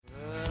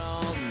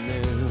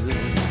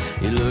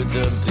looked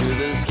up to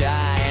the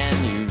sky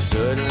and you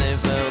certainly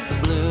felt the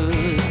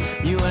blues.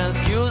 You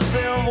ask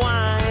yourself,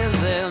 why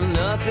is there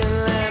nothing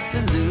left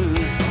to lose?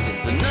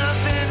 Is there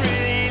nothing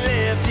really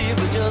left here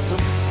but just some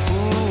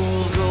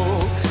fool's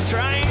gold?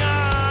 Trying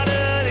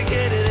harder to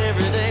get it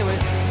every day we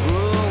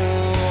grow.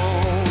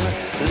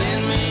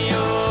 Lend me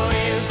your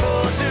ears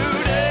for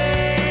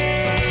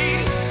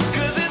today,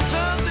 'cause it's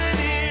something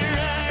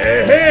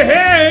here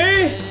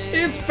Hey,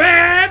 it's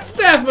Fat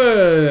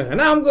Stafford,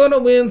 and I'm going to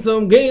win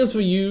some games for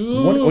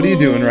you. What are you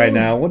doing right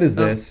now? What is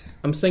this?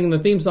 I'm singing the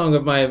theme song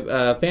of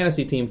my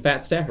fantasy team,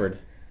 Fat Stafford.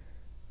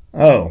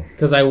 Oh.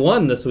 Because I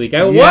won this week.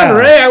 I Yeah. won,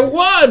 Ray! I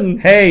won!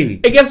 Hey.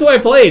 Hey, guess who I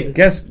played?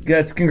 Guess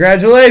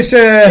congratulations.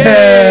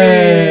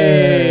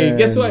 Hey!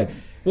 Guess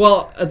what?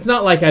 Well, it's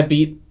not like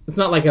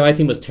my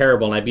team was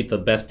terrible and I beat the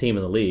best team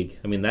in the league.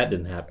 I mean, that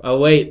didn't happen. Oh,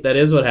 wait, that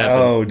is what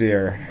happened. Oh,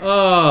 dear.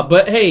 Oh,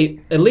 but hey,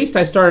 at least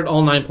I started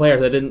all 9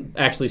 players. I didn't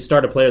actually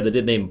start a player that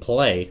didn't even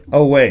play.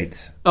 Oh,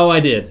 wait. Oh, I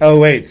did. Oh,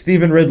 wait.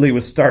 Stephen Ridley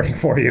was starting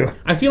for you.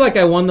 I feel like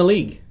I won the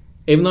league.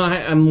 Even though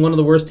I'm one of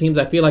the worst teams,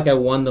 I feel like I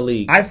won the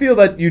league. I feel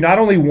that you not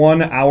only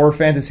won our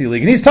fantasy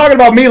league, and he's talking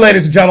about me,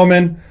 ladies and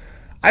gentlemen.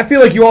 I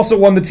feel like you also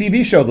won the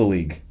TV show, The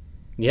League.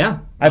 Yeah.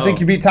 I think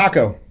you beat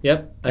Taco.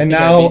 Yep. And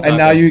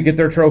now you get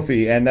their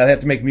trophy, and they have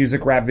to make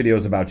music rap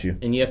videos about you.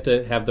 And you have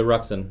to have the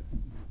Ruxin,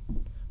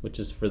 which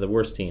is for the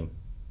worst team.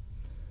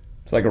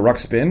 It's like a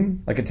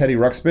Ruxpin, like a Teddy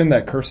Ruxpin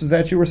that curses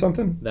at you or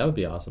something. That would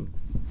be awesome.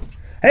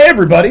 Hey,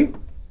 everybody.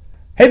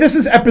 Hey, this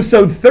is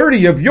episode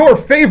 30 of your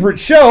favorite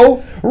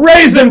show,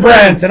 Raisin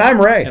Brent. And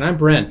I'm Ray. And I'm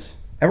Brent.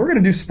 And we're going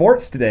to do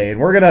sports today. And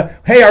we're going to,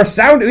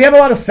 we had a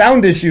lot of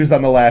sound issues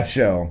on the last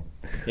show.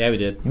 Yeah, we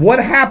did.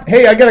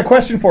 Hey, I got a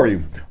question for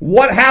you.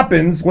 What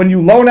happens when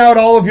you loan out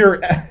all of your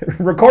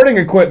recording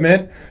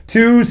equipment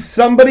to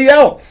somebody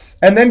else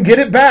and then get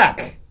it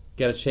back?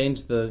 Got to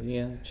change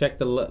check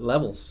the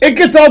levels. It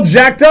gets all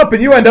jacked up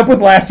and you end up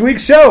with last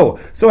week's show.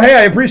 So, hey,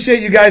 I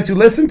appreciate you guys who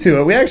listened to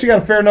it. We actually got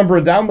a fair number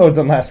of downloads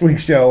on last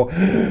week's show.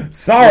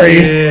 Sorry.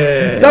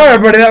 Yeah. Sorry,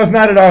 everybody. That was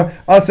not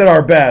us at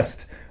our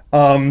best.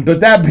 But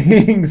that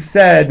being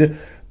said,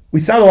 we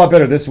sound a lot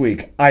better this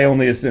week, I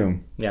only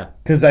assume. Yeah.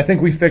 Because I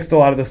think we fixed a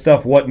lot of the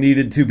stuff what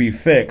needed to be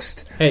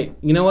fixed. Hey,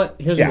 you know what?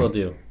 Here's what we'll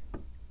do.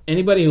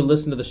 Anybody who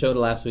listened to the show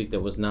last week that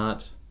was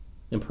not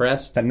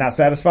impressed, and not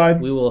satisfied?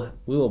 We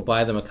will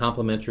buy them a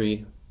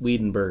complimentary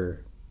Wiedenburger,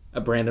 a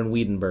Brandon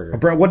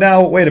Wiedenburger.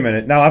 Now, wait a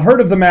minute. Now, I've heard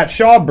of the Matt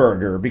Shaw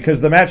burger, because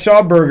the Matt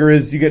Shaw burger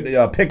is you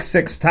get pick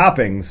 6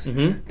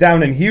 toppings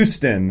down in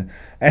Houston,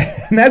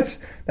 and that's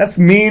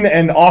mean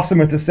and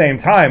awesome at the same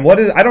time.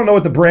 I don't know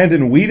what the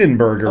Brandon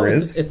Wiedenburger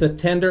is. It's a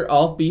tender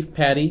all-beef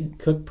patty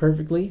cooked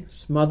perfectly,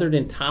 smothered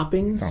in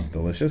toppings. Sounds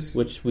delicious.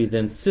 Which we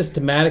then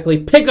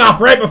systematically pick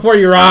off right before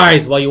your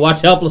eyes while you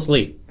watch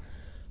helplessly.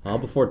 All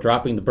before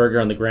dropping the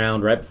burger on the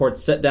ground, right before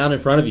it's set down in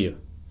front of you.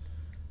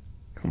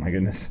 Oh my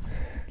goodness,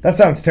 that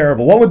sounds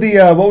terrible. What would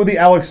the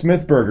Alex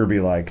Smith burger be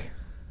like?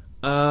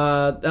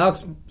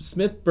 Alex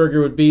Smith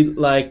burger would be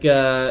like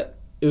it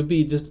would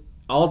be just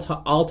all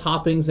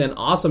toppings and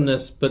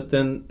awesomeness, but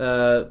then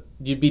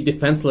you'd be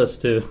defenseless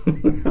too.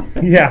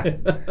 Yeah,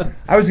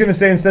 I was gonna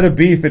say instead of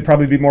beef, it'd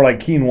probably be more like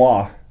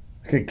quinoa,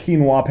 like a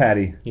quinoa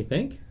patty. You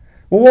think?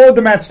 Well, what would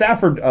the Matt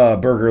Stafford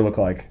burger look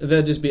like?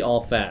 That'd just be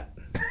all fat.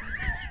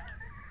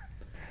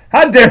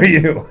 How dare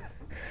you?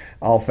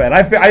 All fat.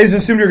 I just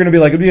assumed you were going to be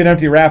like, it'd be an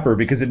empty wrapper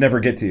because it'd never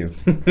get to you.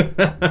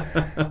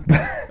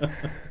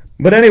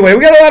 But anyway, we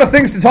got a lot of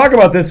things to talk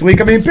about this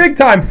week. I mean, big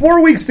time.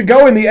 4 weeks to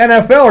go in the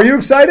NFL. Are you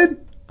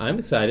excited? I'm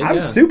excited.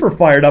 I'm super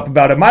fired up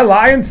about it. My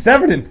Lions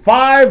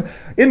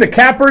 7-5 in the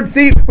catbird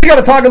seat. We got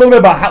to talk a little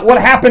bit about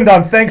what happened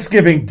on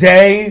Thanksgiving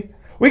Day.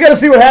 We got to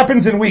see what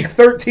happens in week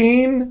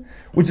 13,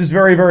 which is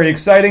very, very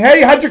exciting.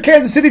 Hey, how'd your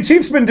Kansas City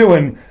Chiefs been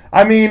doing?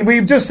 I mean,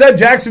 we've just said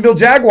Jacksonville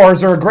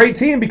Jaguars are a great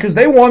team because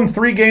they won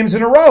 3 games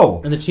in a row.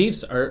 And the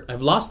Chiefs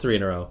have lost 3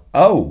 in a row.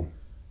 Oh.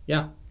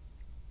 Yeah.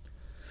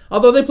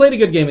 Although they played a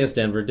good game against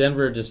Denver.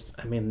 Denver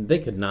they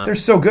could not. They're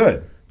so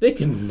good. They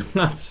could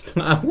not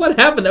stop. What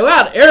happened?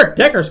 Wow, Eric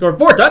Decker scored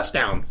 4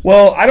 touchdowns.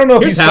 Well, I don't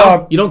know if you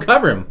saw. You don't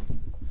cover him.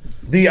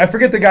 I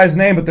forget the guy's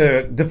name, but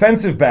the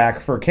defensive back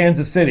for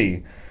Kansas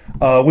City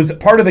was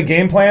part of the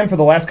game plan for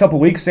the last couple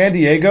weeks. San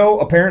Diego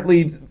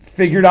apparently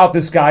figured out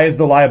this guy is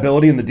the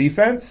liability in the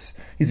defense.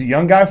 He's a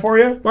young guy for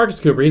you. Marcus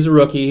Cooper. He's a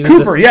rookie. That's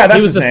his name.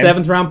 He was the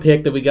 7th round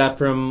pick that we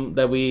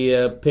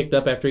picked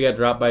up after he got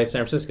dropped by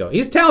San Francisco.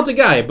 He's a talented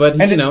guy, but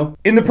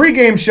in the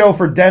pregame show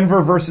for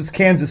Denver versus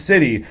Kansas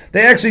City,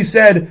 they actually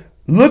said,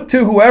 look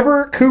to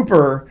whoever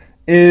Cooper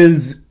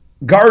is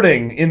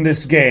guarding in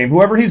this game,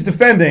 whoever he's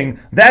defending,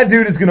 that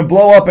dude is going to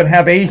blow up and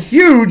have a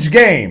huge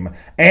game.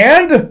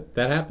 And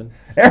that happened.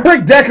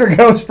 Eric Decker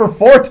goes for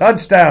 4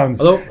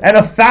 touchdowns and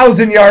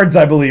 1,000 yards,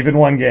 I believe, in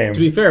one game. To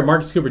be fair,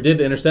 Marcus Cooper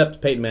did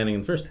intercept Peyton Manning in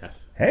the first half.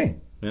 Hey.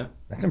 Yeah.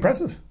 That's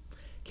impressive.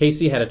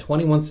 KC had a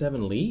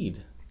 21-7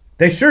 lead.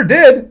 They sure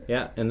did.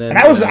 Yeah, and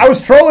I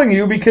was trolling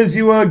you because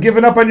you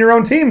given up on your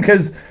own team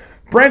because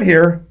Brent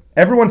here,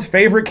 everyone's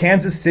favorite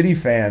Kansas City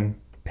fan,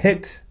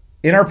 picked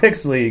in our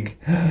picks league,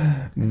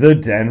 the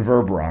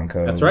Denver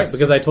Broncos. That's right,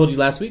 because I told you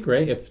last week,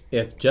 Ray,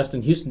 if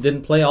Justin Houston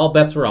didn't play, all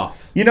bets were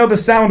off. You know, the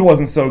sound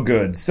wasn't so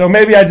good, so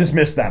maybe I just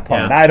missed that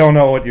part. Yeah. I don't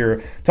know what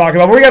you're talking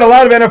about. But we got a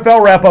lot of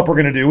NFL wrap-up we're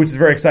going to do, which is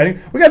very exciting.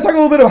 We got to talk a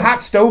little bit of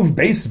hot stove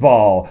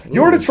baseball. Ooh.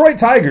 Your Detroit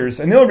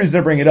Tigers, and the only reason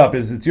I bring it up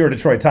is it's your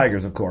Detroit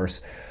Tigers, of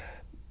course,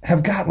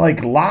 have got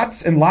like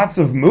lots and lots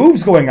of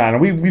moves going on.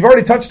 And we've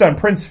already touched on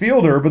Prince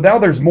Fielder, but now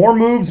there's more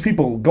moves,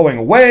 people going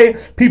away,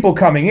 people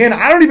coming in.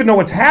 I don't even know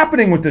what's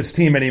happening with this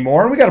team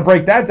anymore, and we got to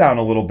break that down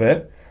a little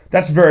bit.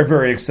 That's very,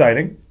 very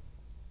exciting.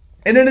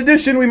 And in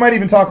addition, we might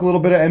even talk a little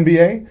bit of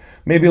NBA,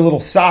 maybe a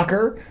little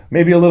soccer,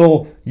 maybe a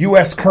little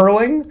U.S.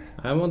 curling.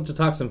 I want to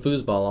talk some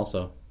foosball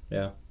also,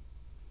 yeah.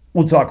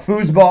 We'll talk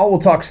foosball, we'll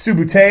talk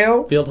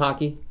subuteo. Field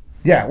hockey.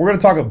 Yeah, we're going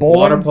to talk a bowling.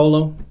 Water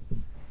polo.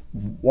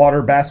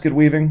 Water basket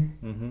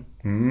weaving?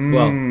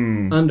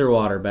 Well,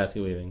 underwater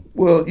basket weaving.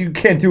 Well, you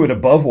can't do it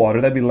above water.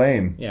 That'd be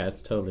lame. Yeah,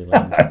 it's totally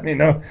lame. I mean,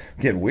 no,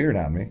 get weird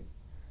on me.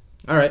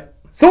 All right.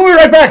 So we'll be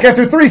right back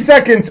after 3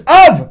 seconds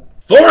of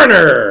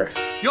Foreigner.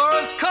 You're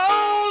as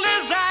cold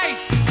as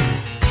ice.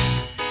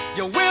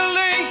 You're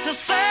willing to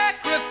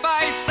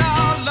sacrifice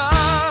our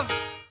love.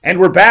 And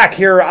we're back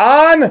here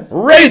on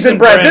Raisin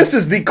Bread. This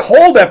is the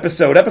cold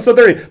episode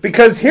 30,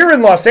 because here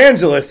in Los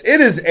Angeles,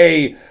 it is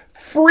a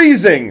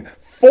freezing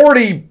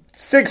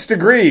 46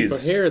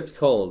 degrees. For here, it's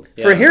cold.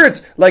 Yeah. For here,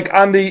 it's like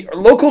on the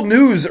local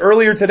news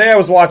earlier today I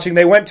was watching,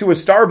 they went to a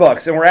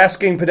Starbucks and were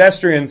asking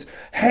pedestrians,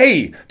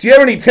 hey, do you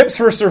have any tips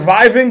for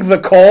surviving the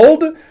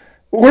cold?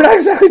 We're not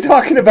exactly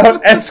talking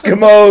about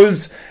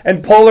Eskimos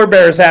and polar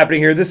bears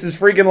happening here. This is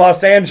freaking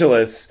Los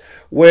Angeles,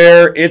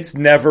 where it's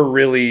never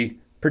really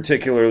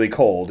particularly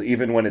cold,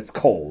 even when it's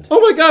cold. Oh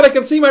my God, I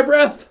can see my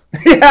breath.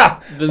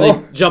 Yeah. Then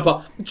they jump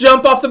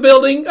off the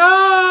building.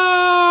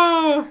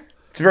 Ah!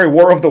 It's a very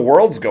War of the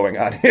Worlds going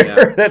on here.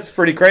 Yeah. That's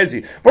pretty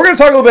crazy. We're going to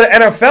talk a little bit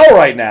of NFL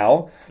right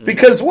now,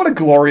 because what a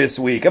glorious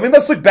week. I mean,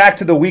 let's look back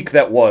to the week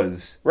that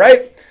was,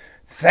 right?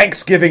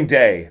 Thanksgiving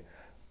Day.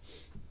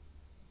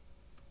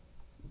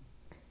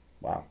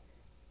 Wow.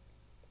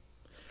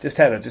 Just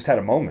had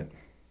a moment.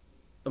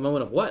 A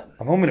moment of what?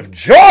 A moment of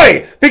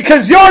joy,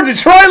 because your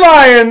Detroit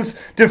Lions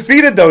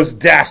defeated those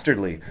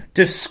dastardly,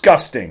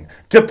 disgusting,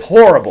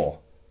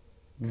 deplorable,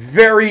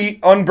 very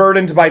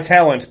unburdened by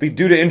talent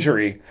due to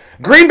injury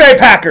Green Bay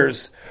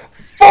Packers,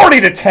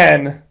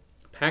 40-10.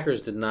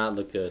 Packers did not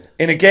look good.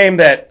 In a game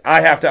that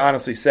I have to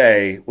honestly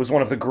say was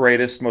one of the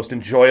greatest, most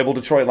enjoyable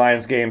Detroit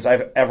Lions games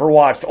I've ever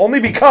watched. Only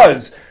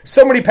because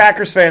so many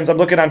Packers fans, I'm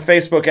looking on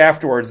Facebook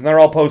afterwards, and they're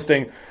all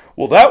posting,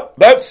 well,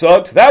 that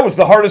sucked. That was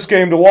the hardest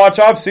game to watch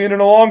I've seen in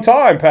a long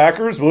time,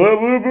 Packers. Blah,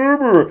 blah, blah,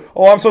 blah.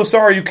 Oh, I'm so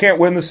sorry you can't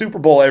win the Super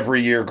Bowl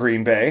every year,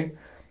 Green Bay.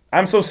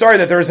 I'm so sorry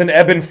that there's an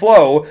ebb and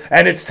flow,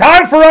 and it's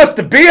time for us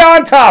to be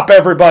on top,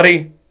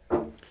 everybody.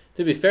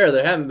 To be fair,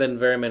 there haven't been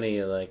very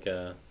many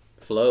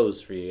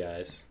flows for you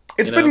guys.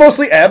 It's been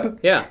mostly ebb.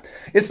 Yeah.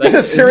 It's been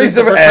a series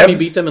of ebbs. ebbs. You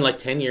beat them in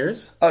 10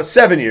 years?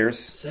 7 years.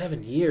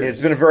 7 years. It's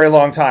been a very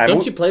long time.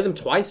 Don't you play them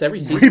twice every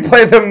season? We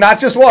play them not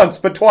just once,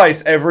 but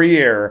twice every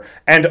year,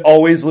 and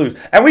always lose.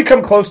 And we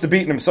come close to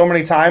beating them so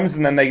many times,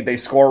 and then they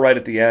score right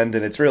at the end,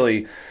 and it's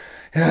really...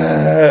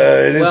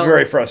 it is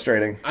very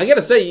frustrating. I got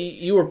to say,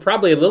 you were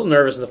probably a little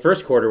nervous in the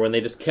first quarter when they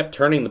just kept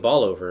turning the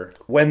ball over.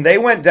 When they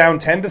went down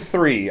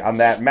 10-3 on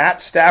that Matt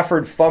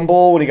Stafford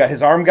fumble, when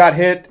his arm got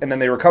hit, and then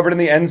they recovered in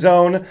the end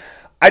zone,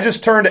 I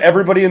just turned to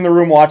everybody in the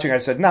room watching. I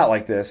said, not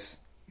like this.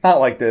 Not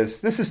like this.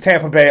 This is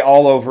Tampa Bay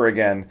all over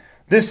again.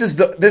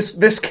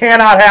 This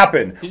cannot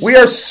happen. We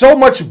are so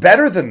much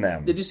better than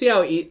them. Did you see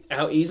how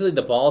easily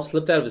the ball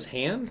slipped out of his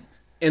hand?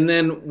 And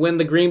then when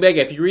the Green Bay guy,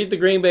 if you read the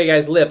Green Bay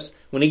guy's lips,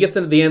 when he gets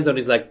into the end zone,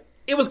 he's like,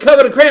 it was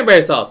covered in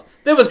cranberry sauce.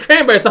 There was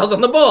cranberry sauce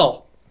on the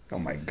ball. Oh,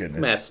 my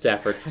goodness. Matt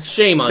Stafford.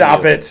 Shame on you.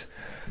 Stop it.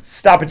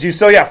 Stop it, you.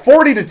 So, yeah,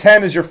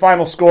 40-10 is your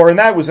final score, and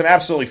that was an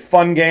absolutely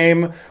fun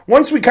game.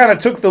 Once we kind of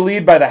took the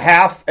lead by the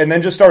half and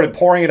then just started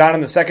pouring it on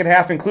in the second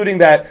half, including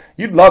that,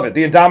 you'd love it,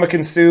 the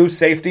Ndamukong Suh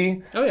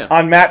safety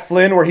on Matt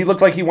Flynn, where he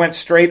looked like he went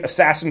straight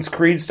Assassin's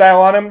Creed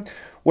style on him,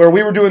 where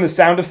we were doing the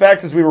sound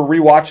effects as we were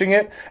rewatching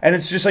it, and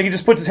it's just like he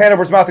just puts his hand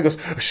over his mouth and goes,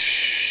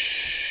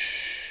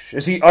 shh,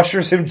 as he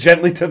ushers him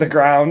gently to the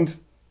ground.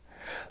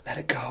 Let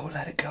it go,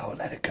 let it go,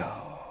 let it go.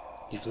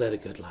 You've led a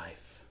good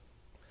life.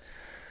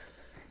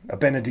 A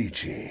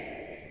Benedici.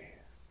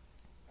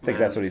 I think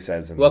that's what he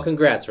says. Well,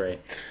 congrats, Ray.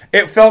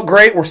 It felt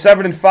great. We're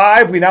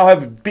 7-5. We now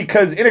have,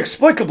 because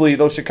inexplicably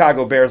those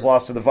Chicago Bears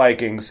lost to the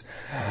Vikings.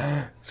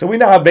 So we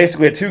now have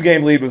basically a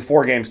 2-game lead with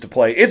 4 games to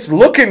play. It's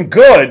looking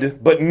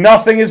good, but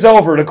nothing is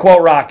over, to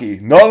quote Rocky.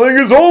 Nothing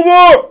is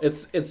over!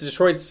 It's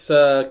Detroit's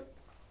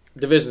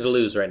division to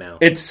lose right now.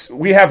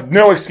 We have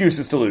no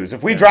excuses to lose.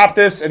 If we drop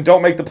this and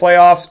don't make the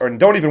playoffs or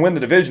don't even win the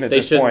division at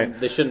this point,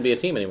 they shouldn't be a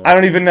team anymore. I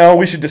don't even know.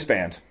 We should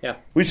disband. Yeah.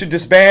 We should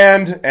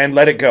disband and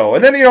let it go.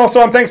 And then,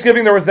 so on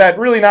Thanksgiving, there was that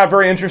really not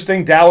very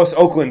interesting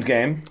Dallas-Oakland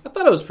game. I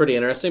thought it was pretty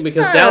interesting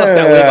because Dallas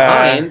got way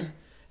behind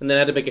and then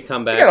had to make a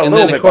comeback. They got a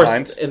little bit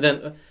behind. And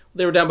then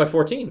they were down by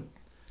 14.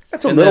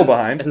 That's a little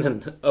behind. And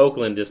then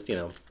Oakland just,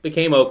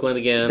 became Oakland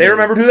again. They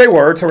remembered who they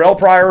were. Terrell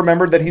Pryor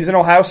remembered that he's an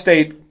Ohio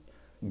State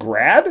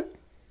grad.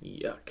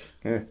 Yuck.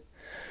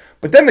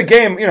 But then the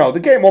game of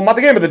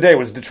the day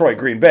was Detroit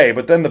Green Bay.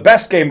 But then the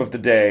best game of the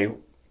day,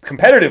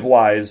 competitive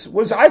wise,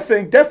 was I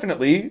think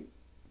definitely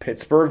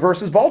Pittsburgh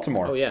versus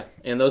Baltimore. Oh yeah,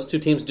 and those two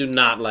teams do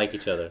not like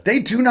each other. They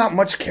do not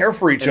much care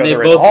for each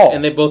other at all.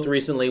 And they both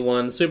recently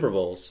won Super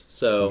Bowls.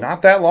 So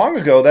not that long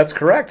ago, that's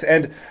correct.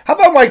 And how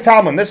about Mike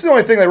Tomlin? This is the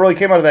only thing that really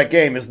came out of that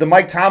game is the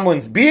Mike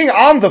Tomlin's being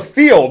on the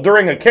field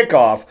during a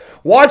kickoff,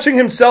 watching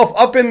himself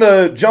up in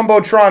the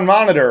Jumbotron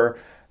monitor,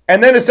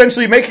 and then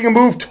essentially making a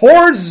move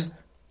towards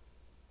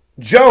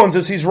Jones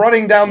as he's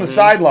running down the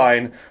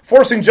sideline,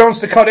 forcing Jones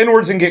to cut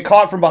inwards and get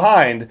caught from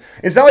behind.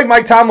 It's not like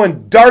Mike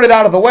Tomlin darted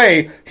out of the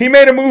way. He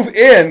made a move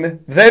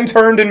in, then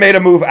turned and made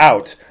a move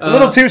out. A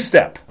little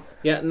two-step.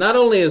 Yeah, not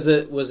only was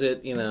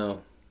it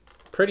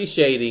pretty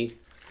shady,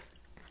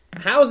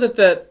 how is it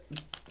that,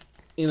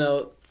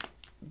 the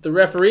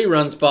referee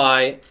runs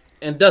by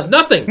and does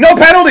nothing? No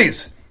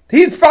penalties!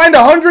 He's fined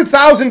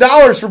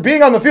 $100,000 for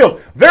being on the field.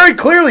 Very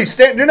clearly,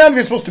 you're not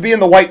even supposed to be in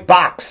the white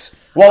box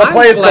while the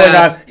play is going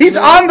on. He's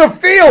on the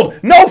field.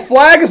 No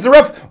flag as the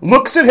ref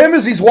looks at him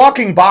as he's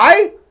walking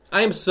by.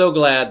 I am so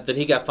glad that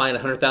he got fined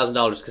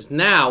 $100,000 because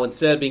now,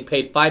 instead of being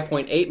paid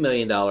 $5.8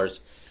 million,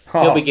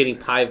 he'll be getting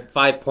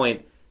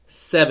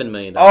 $5.7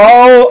 million.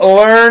 Oh,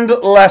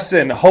 learned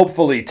lesson,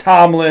 hopefully,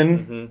 Tomlin.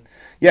 Mm-hmm.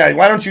 Yeah,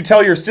 why don't you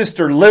tell your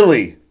sister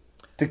Lily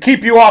to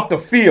keep you off the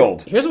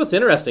field? Here's what's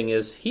interesting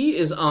is he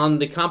is on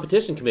the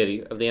competition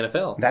committee of the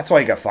NFL. That's why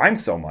he got fined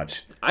so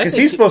much. Because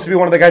he's supposed to be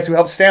one of the guys who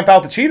helped stamp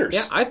out the cheaters.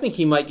 Yeah, I think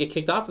he might get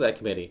kicked off of that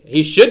committee.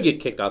 He should get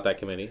kicked off that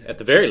committee, at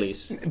the very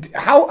least.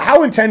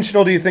 How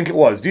intentional do you think it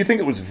was? Do you think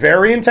it was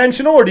very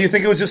intentional, or do you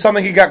think it was just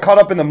something he got caught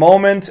up in the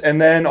moment,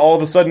 and then all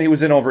of a sudden he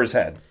was in over his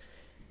head?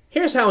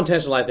 Here's how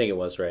intentional I think it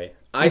was, Ray.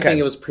 I think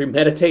it was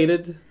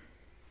premeditated.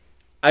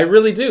 I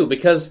really do,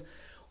 because,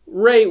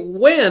 Ray,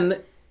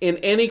 when in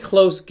any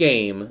close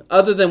game,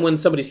 other than when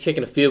somebody's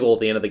kicking a field goal at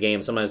the end of the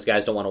game, sometimes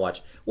guys don't want to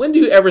watch, when do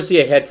you ever see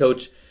a head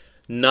coach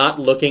not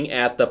looking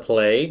at the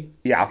play?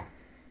 Yeah.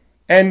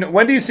 And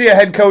when do you see a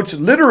head coach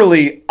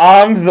literally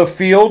on the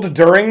field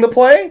during the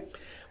play?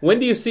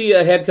 When do you see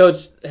a head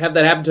coach have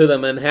that happen to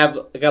them and have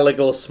like a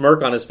little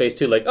smirk on his face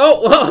too? Like,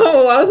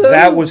 oh.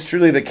 That was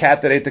truly the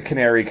cat that ate the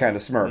canary kind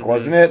of smirk,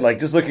 wasn't it? Like,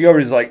 just looking over,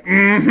 he's like,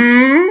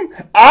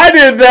 I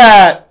did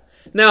that.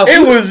 Now,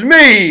 it was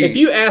me. If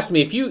you asked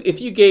me, if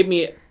you gave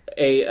me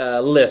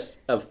a list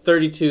of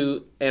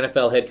 32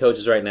 NFL head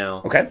coaches right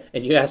now, okay,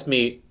 and you asked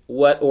me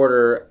what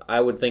order I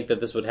would think that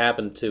this would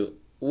happen to,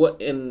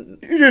 you're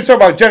just talking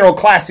about general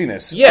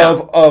classiness.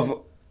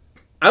 Of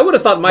I would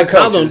have thought Mike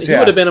Tomlin. He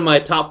would have been in my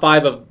top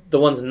 5 of the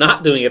ones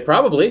not doing it.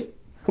 Probably.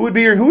 Who would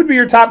be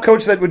your top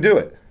coach that would do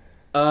it?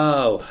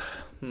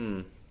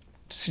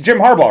 It's Jim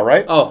Harbaugh,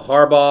 right? Oh,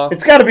 Harbaugh.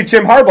 It's got to be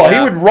Jim Harbaugh. Yeah.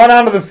 He would run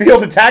onto the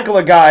field to tackle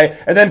a guy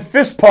and then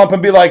fist pump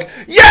and be like,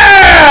 "Yeah!"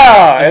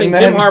 I think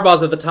Jim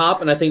Harbaugh's at the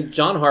top, and I think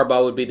John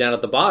Harbaugh would be down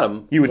at the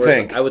bottom. You would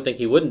think. I would think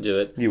he wouldn't do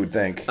it. You would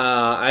think.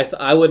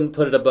 I wouldn't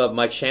put it above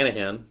Mike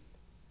Shanahan.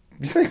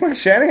 You think Mike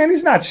Shanahan?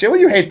 He's not shit. Well,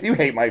 you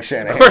hate Mike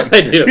Shanahan. Of course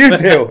I do. You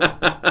do.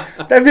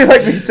 That'd be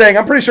like me saying,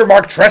 I'm pretty sure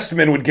Mark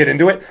Trestman would get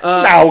into it.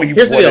 No, he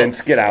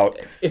wouldn't. Get out.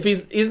 If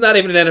he's not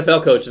even an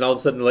NFL coach, and all of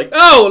a sudden like,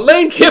 oh,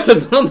 Lane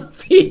Kiffin's on the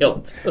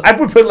field. I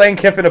would put Lane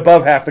Kiffin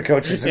above half the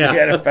coaches in the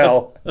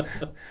NFL.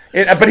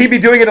 But he'd be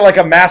doing it like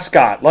a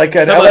mascot, like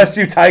an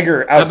LSU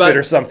Tiger outfit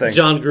or something.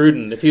 John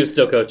Gruden, if he was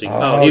still coaching.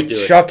 He'd do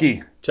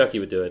it. Chucky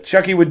would do it.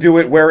 Chucky would do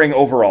it wearing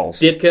overalls.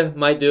 Ditka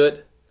might do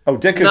it. Oh,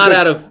 Ditka. Not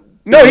out of...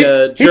 No,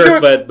 he'd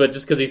do it, but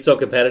just because he's so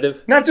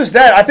competitive. Not just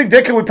that. I think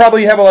Ditka would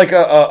probably have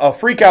a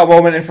freak out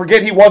moment and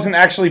forget he wasn't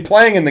actually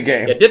playing in the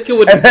game. Yeah, Ditka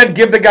would, and then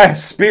give the guy a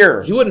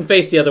spear. He wouldn't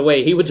face the other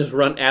way. He would just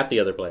run at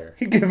the other player.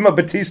 He'd give him a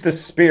Batista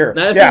spear.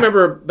 Now, if you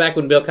remember back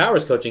when Bill Cowher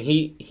was coaching,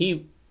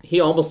 he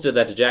almost did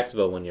that to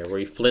Jacksonville one year, where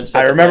he flinched.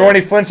 I remember when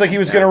he flinched like he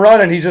was going to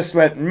run, and he just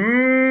went,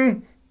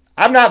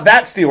 "I'm not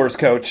that Steelers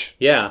coach."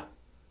 Yeah,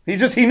 he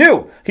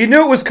knew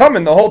it was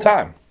coming the whole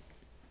time.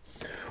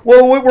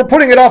 Well, we're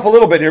putting it off a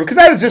little bit here because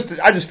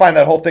I just find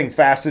that whole thing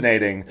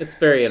fascinating. It's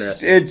very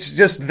interesting. It's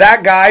just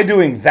that guy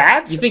doing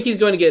that. You think he's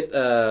going to get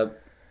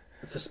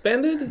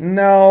suspended?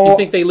 No. You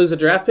think they lose a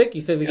draft pick?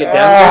 You think they get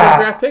downgraded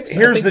draft picks?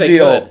 Here's the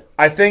deal.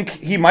 I think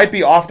he might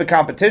be off the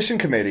competition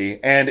committee,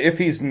 and if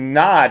he's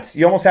not,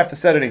 you almost have to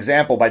set an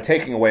example by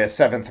taking away a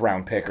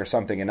 7th-round pick or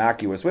something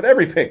innocuous. But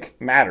every pick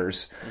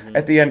matters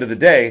at the end of the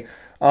day.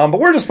 But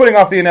we're just putting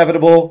off the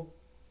inevitable.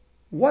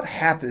 What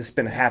has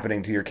been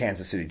happening to your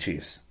Kansas City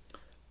Chiefs?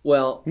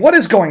 Well, what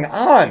is going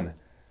on?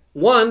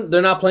 One,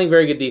 they're not playing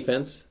very good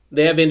defense.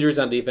 They have injuries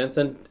on defense,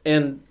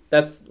 and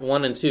that's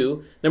 1 and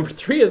 2. Number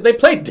 3 is they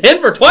played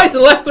Denver twice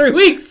in the last 3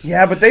 weeks.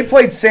 Yeah, but they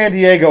played San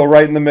Diego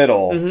right in the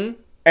middle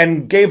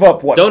and gave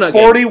up,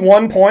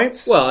 41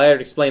 points? Well, I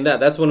already explained that.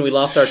 That's when we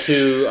lost our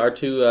two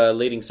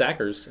leading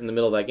sackers in the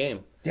middle of that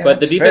game. Yeah, but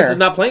the defense is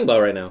not playing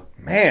well right now.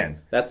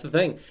 Man. That's the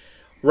thing.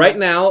 Right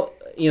now,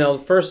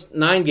 the first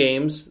 9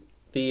 games,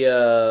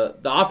 the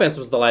offense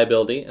was the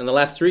liability, and the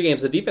last 3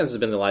 games the defense has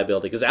been the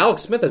liability because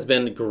Alex Smith has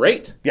been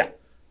great. Yeah.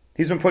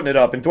 He's been putting it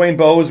up. And Dwayne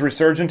Bowe is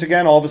resurgent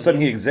again. All of a sudden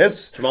he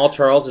exists. Jamal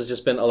Charles has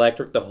just been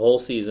electric the whole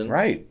season.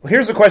 Right. Well,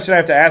 here's the question I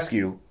have to ask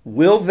you.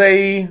 Will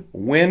they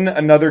win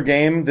another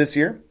game this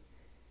year?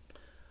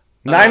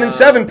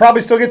 9-7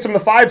 probably still gets them the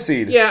 5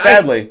 seed,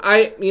 sadly.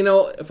 I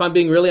if I'm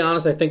being really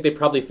honest, I think they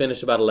probably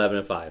finish about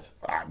 11-5.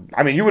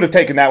 I mean, you would have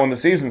taken that when the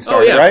season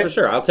started, right? For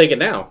sure. I'll take it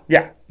now.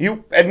 Yeah.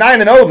 You at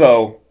 9-0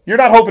 though, you're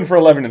not hoping for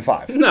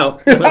 11-5.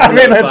 No. I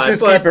mean, let's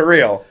just keep it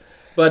real.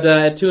 But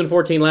at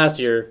 2-14 last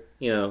year,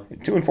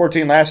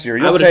 2-14 last year.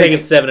 I would have taken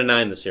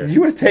 7-9 this year. You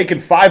would have taken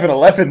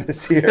 5-11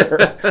 this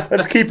year.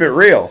 Let's keep it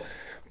real.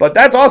 But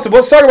that's awesome.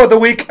 Let's talk about the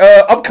week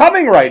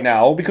upcoming right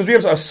now because we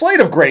have a slate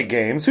of great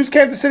games. Who's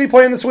Kansas City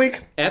playing this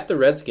week? At the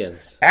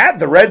Redskins. At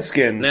the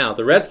Redskins. Now,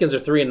 the Redskins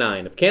are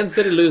 3-9. If Kansas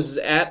City loses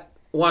at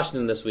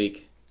Washington this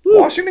week,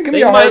 Washington can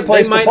be a hard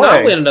place to play. They might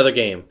not win another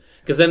game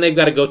because then they've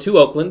got to go to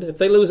Oakland. If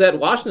they lose at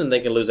Washington, they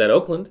can lose at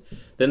Oakland.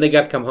 Then they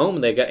got to come home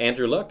and they got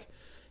Andrew Luck.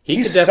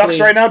 He sucks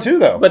right now too,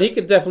 though. But he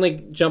could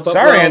definitely jump up.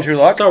 Sorry, Andrew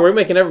Luck. Sorry, we're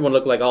making everyone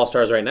look like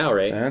all-stars right now,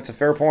 right? That's a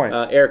fair point.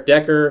 Eric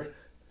Decker.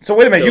 So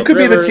wait a minute, Phillip you could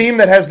Rivers. be the team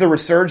that has the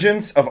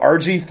resurgence of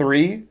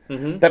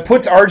RG3, that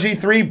puts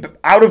RG3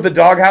 out of the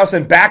doghouse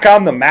and back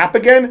on the map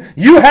again?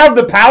 You have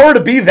the power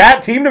to be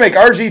that team to make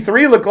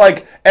RG3 look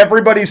like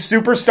everybody's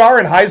superstar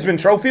and Heisman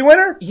Trophy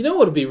winner? You know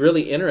what would be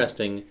really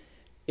interesting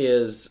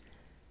is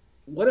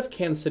what if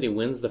Kansas City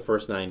wins the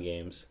first 9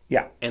 games?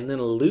 Yeah. And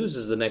then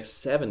loses the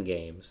next 7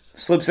 games?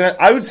 Slips in.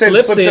 I would say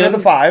slips in at the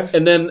 5.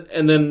 And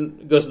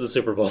then goes to the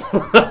Super Bowl.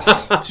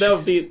 That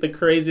would be the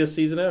craziest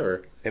season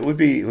ever. It would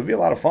be a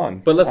lot of fun.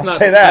 But let's I'll not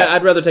say that.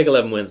 I'd rather take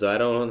 11 wins, though. I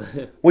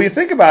don't. Well, you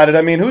think about it.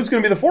 I mean, who's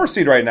going to be the 4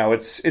 seed right now?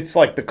 It's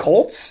like the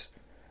Colts,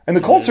 and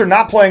the Colts are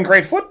not playing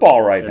great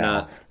football right now.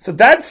 Not. So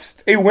that's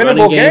a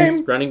winnable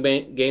game. Running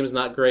game's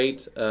not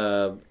great.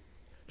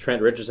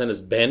 Trent Richardson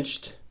is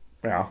benched.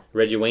 Yeah,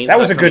 Reggie Wayne's that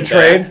was not a good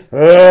coming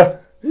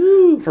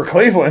trade for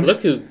Cleveland.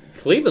 Look who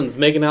Cleveland's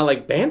making out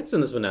like bandits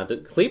in this one now.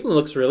 Cleveland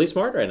looks really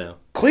smart right now.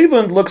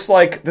 Cleveland looks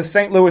like the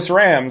St. Louis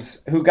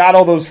Rams, who got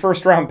all those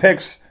first-round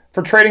picks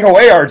for trading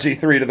away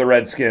RG3 to the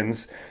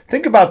Redskins.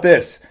 Think about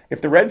this.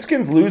 If the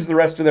Redskins lose the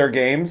rest of their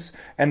games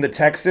and the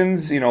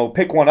Texans,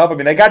 pick one up, I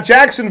mean, they got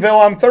Jacksonville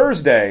on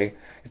Thursday.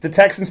 If the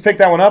Texans pick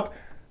that one up,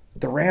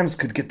 the Rams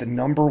could get the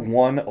number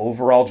 1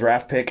 overall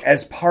draft pick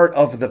as part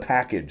of the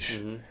package.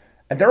 Mm-hmm.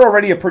 And they're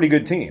already a pretty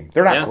good team.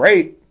 They're not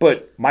great,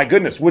 but my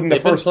goodness, wouldn't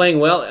They've the first... been playing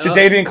well.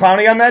 Jadeveon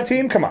Clowney on that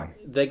team? Come on.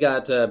 They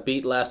got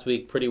beat last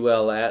week pretty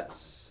well at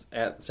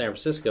San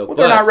Francisco. Well,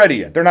 they're not ready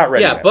yet. They're not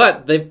ready yet.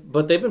 But they've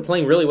been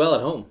playing really well at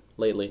home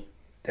lately.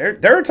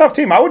 They're a tough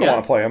team. I wouldn't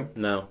want to play them.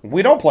 No.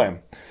 We don't play them.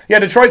 Yeah,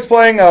 Detroit's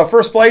playing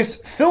first place.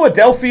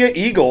 Philadelphia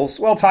Eagles,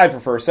 well, tied for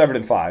first,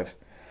 7-5.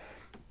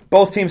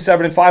 Both teams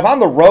 7-5. On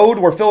the road,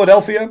 where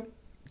Philadelphia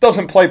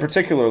doesn't play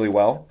particularly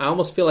well. I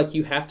almost feel like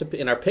you have to,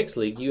 in our picks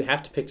league, you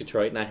have to pick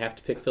Detroit, and I have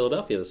to pick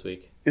Philadelphia this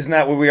week. Isn't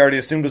that what we already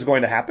assumed was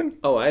going to happen?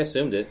 Oh, I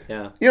assumed it,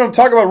 yeah.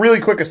 Talk about really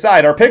quick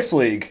aside, our picks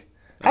league.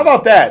 How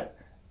about that?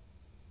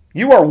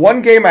 You are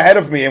 1 game ahead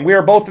of me, and we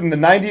are both in the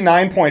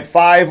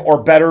 99.5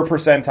 or better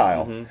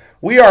percentile. Mm-hmm.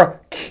 We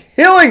are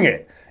killing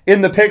it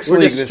in the picks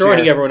league this year. We're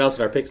destroying everyone else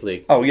in our picks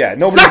league. Oh, yeah.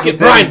 Suck it,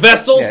 Brian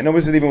Vestal! Yeah,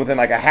 nobody's even within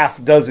like a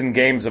half dozen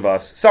games of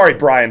us. Sorry,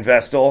 Brian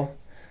Vestal.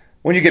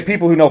 When you get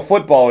people who know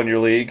football in your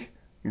league,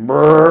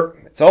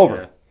 it's over.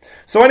 Yeah.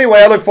 So anyway,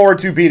 I look forward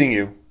to beating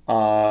you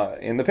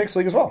in the picks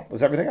league as well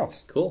as everything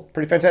else. Cool.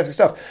 Pretty fantastic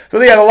stuff.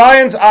 So yeah, the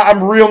Lions,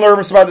 I'm real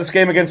nervous about this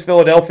game against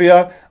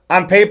Philadelphia.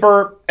 On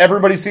paper,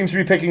 everybody seems to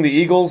be picking the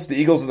Eagles. The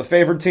Eagles are the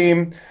favored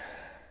team.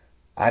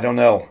 I don't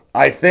know.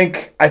 I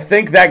think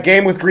that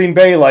game with Green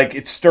Bay,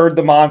 it stirred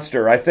the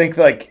monster. I think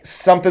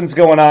something's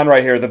going on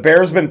right here. The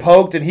Bear's been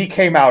poked and he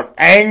came out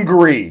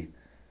angry.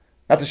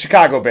 Not the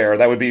Chicago Bear.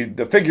 That would be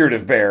the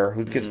figurative bear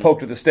who gets poked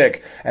with a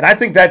stick. And I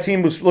think that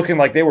team was looking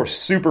like they were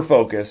super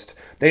focused.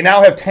 They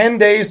now have 10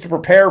 days to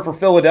prepare for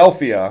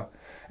Philadelphia.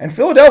 And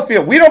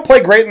Philadelphia, we don't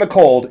play great in the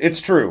cold.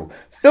 It's true.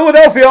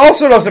 Philadelphia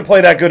also doesn't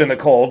play that good in the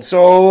cold.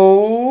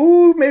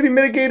 So maybe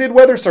mitigated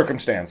weather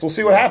circumstance. We'll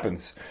see what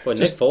happens. Boy,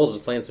 Nick Foles is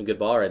playing some good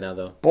ball right now,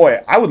 though.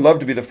 Boy, I would love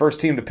to be the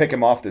first team to pick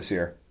him off this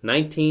year.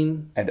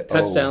 19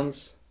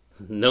 touchdowns.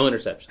 No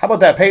interceptions. How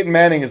about that? Peyton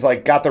Manning has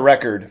got the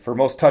record for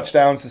most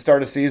touchdowns to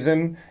start a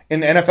season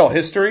in NFL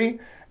history,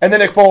 and then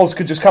Nick Foles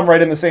could just come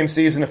right in the same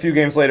season a few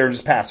games later and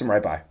just pass him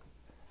right by.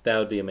 That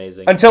would be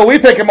amazing. Until we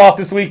pick him off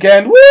this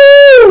weekend.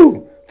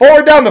 Woo!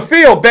 Forward down the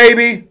field,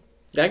 baby!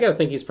 Yeah, I got to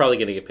think he's probably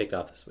going to get picked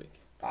off this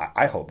week.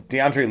 I hope.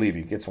 DeAndre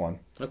Levy gets one.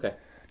 Okay.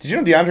 Did you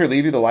know DeAndre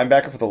Levy, the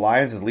linebacker for the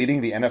Lions, is leading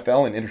the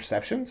NFL in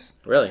interceptions?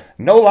 Really?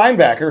 No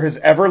linebacker has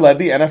ever led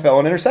the NFL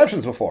in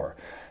interceptions before.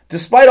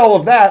 Despite all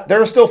of that,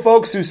 there are still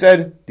folks who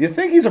said, do you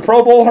think he's a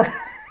Pro Bowler?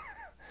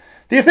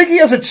 Do you think he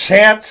has a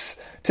chance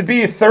to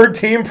be a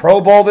third-team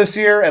Pro Bowl this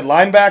year at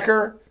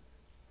linebacker?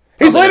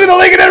 He's leading the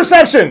league in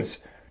interceptions!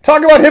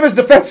 Talk about him as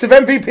defensive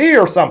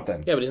MVP or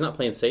something. Yeah, but he's not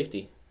playing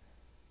safety.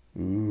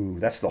 Ooh,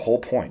 that's the whole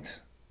point.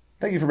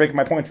 Thank you for making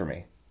my point for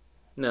me.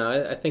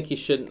 No, I think he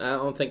shouldn't.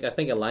 I think a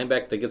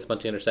linebacker that gets a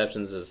bunch of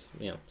interceptions is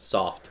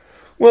soft.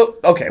 Well,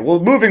 okay. Well,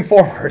 moving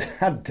forward,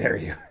 how dare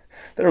you?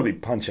 That'll be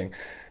punching.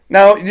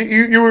 Now,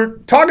 you were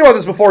talking about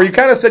this before. You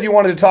kind of said you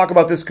wanted to talk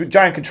about this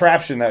giant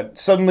contraption that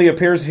suddenly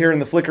appears here in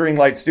the Flickering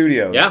Light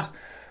Studios. Yeah.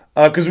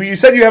 Because you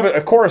said you have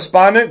a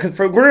correspondent. Because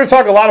we're going to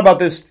talk a lot about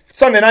this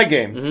Sunday night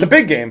game, the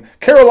big game,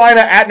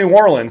 Carolina at New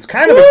Orleans.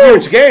 Kind of a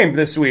huge game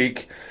this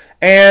week.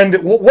 And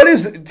what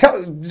is?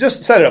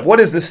 Just set it up. What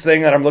is this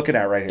thing that I'm looking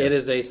at right here? It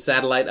is a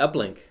satellite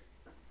uplink.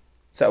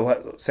 So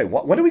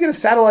when do we get a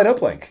satellite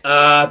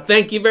uplink?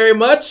 Thank you very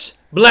much.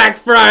 Black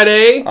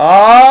Friday.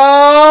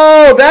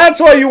 Oh, that's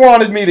why you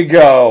wanted me to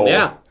go.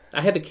 Yeah, I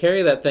had to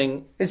carry that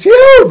thing. It's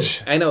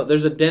huge. I know.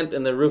 There's a dent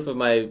in the roof of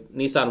my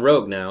Nissan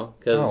Rogue now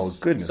because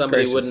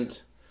somebody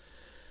wouldn't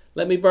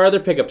let me borrow their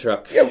pickup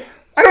truck. Yeah,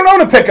 I don't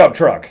own a pickup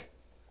truck.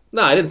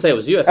 No, I didn't say it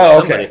was you. I said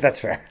somebody. Okay, that's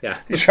fair. Yeah,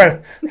 you're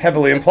trying to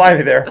heavily imply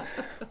me there.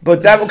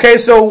 But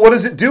so what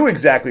does it do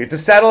exactly? It's a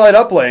satellite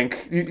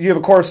uplink. You have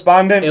a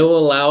correspondent. It will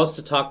allow us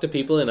to talk to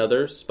people in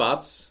other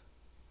spots,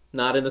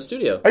 not in the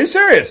studio. Are you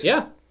serious?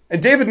 Yeah.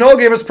 And David Knoll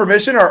gave us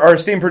permission, our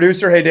esteemed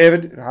producer. Hey,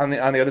 David, on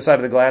the other side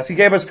of the glass, he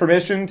gave us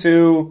permission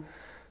to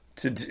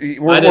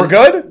we're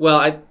good. Well,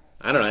 I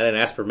don't know. I didn't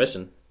ask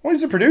permission. Well,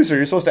 he's a producer.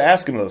 You're supposed to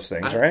ask him those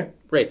things, right?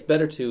 Right. It's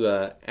better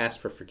to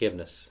ask for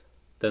forgiveness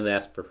than to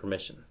ask for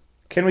permission.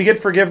 Can we get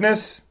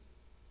forgiveness?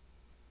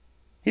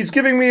 He's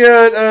giving me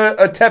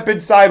a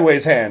tepid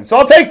sideways hand, so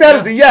I'll take that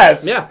as a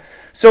yes. Yeah.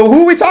 So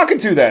who are we talking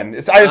to then?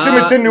 I assume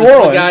it's in New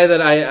Orleans. The guy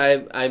that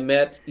I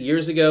met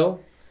years ago.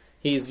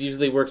 He's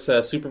usually works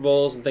Super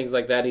Bowls and things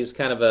like that. He's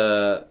kind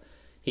of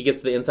he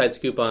gets the inside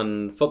scoop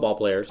on football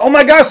players. Oh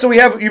my gosh! So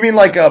you mean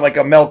like a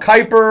Mel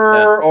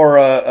Kiper or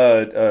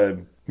a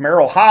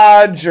Merrill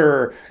Hodge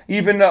or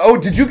even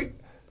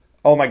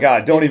oh my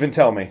God! Don't even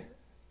tell me.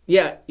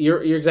 Yeah,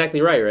 you're exactly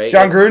right.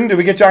 John Gruden? Did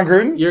we get John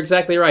Gruden? You're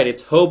exactly right.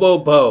 It's Hobo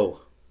Bo.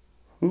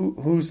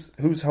 Who's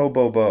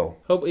Hobo Bo?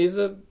 He's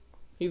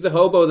a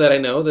hobo that I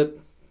know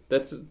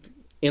that's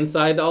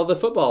inside all the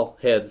football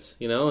heads,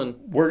 and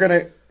we're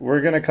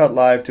gonna cut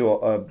live to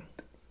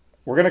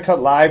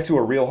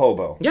a real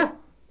hobo. Yeah.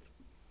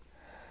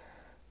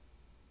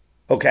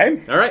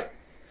 Okay. All right.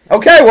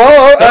 Okay.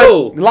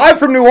 Well, live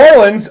from New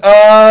Orleans.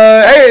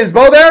 Hey, is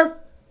Bo there?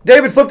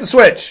 David, flip the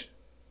switch.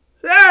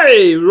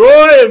 Hey,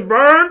 Roy and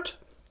Burnt.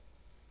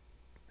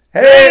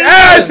 Hey,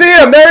 I see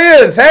him. There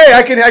he is. Hey,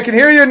 I can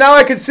hear you now.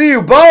 I can see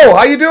you, Bo.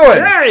 How you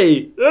doing?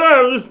 Hey,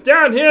 I'm just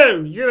down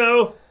here,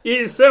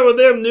 eating some of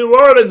them New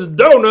Orleans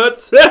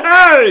donuts.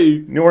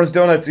 Hey! New Orleans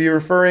donuts. Are you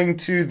referring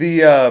to the,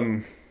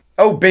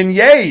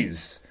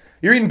 beignets?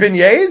 You're eating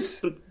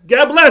beignets?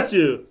 God bless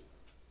you.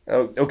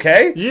 Oh,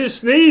 okay. You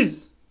sneeze?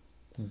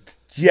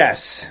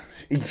 Yes.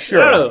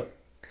 Sure. Oh.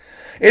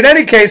 In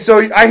any case, so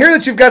I hear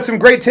that you've got some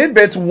great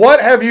tidbits.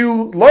 What have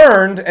you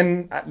learned?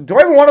 And do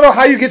I even want to know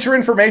how you get your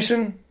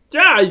information?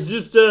 Yeah, it's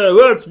just,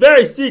 it's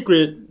very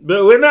secret.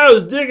 But when I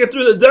was digging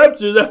through the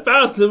dumpsters, I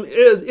found some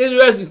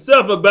interesting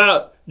stuff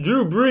about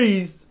Drew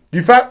Brees.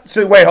 You found?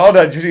 So wait, hold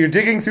on. You're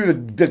digging through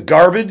the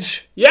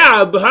garbage?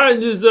 Yeah,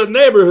 behind his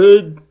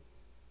neighborhood.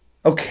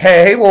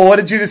 Okay, well, what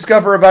did you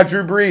discover about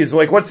Drew Brees?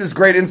 Like, what's this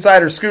great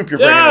insider scoop you're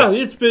bringing us?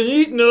 Yeah, he's been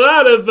eating a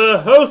lot of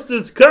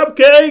Hostess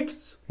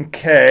cupcakes.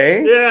 Okay.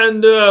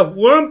 And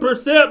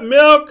 1%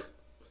 milk.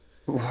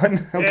 Okay.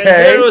 And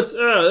there was,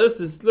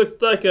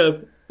 looks like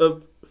a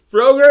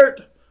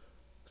Frogurt.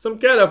 Some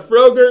kind of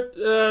Frogurt.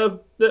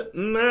 Do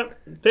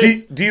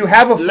you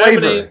have a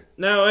flavor? Lemonade.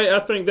 No, I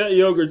think that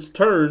yogurt's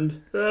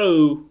turned.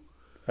 Oh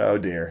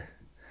dear.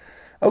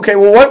 Okay,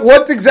 well,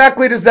 what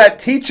exactly does that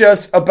teach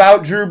us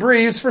about Drew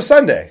Brees for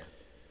Sunday?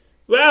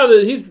 Well,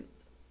 he's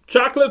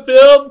chocolate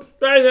filled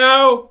right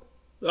now.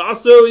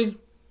 Also, he's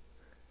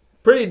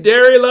pretty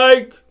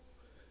dairy-like.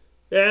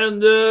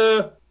 And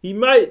he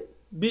might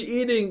be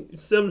eating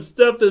some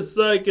stuff that's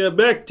like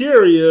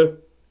bacteria.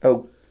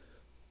 Oh.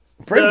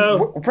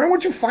 Brent,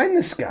 where'd you find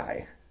this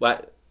guy?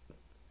 What?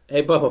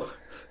 Hey, Bo.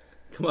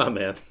 Come on,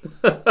 man.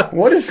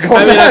 What is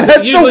going on?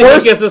 That's usually the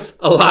worst. He gets us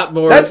a lot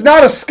more. That's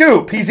not a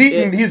scoop. He's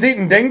eating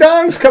ding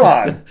dongs. Come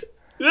on.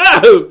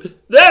 No,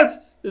 that's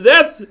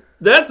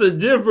a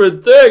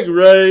different thing,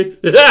 Ray.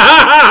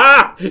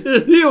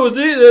 He was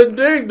eating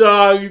ding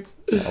dongs.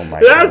 Oh my!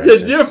 That's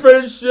gracious. A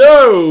different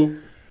show.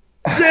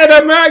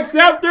 Cinemax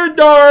After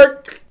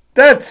Dark.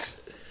 That's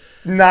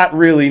not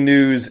really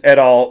news at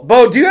all.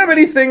 Bo, do you have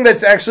anything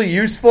that's actually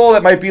useful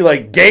that might be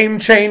like game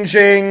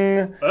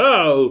changing?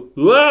 Oh,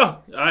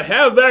 well, I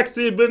have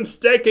actually been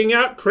staking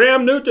out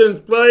Cram Newton's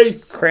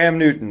place. Cram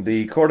Newton,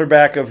 the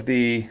quarterback of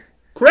the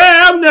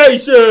Cram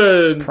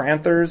Nation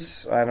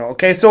Panthers. I don't know.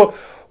 Okay, so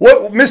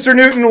what, Mr.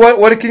 Newton?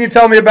 What can you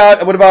tell me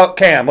about? What about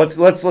Cam? Let's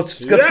get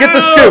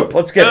the scoop.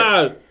 Let's get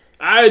it.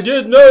 I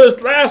did notice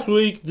last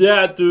week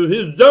that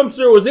his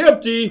dumpster was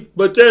empty,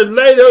 but then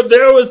later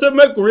there was a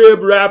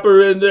McRib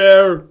wrapper in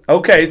there.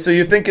 Okay, so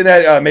you're thinking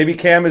that maybe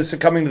Cam is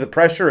succumbing to the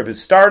pressure of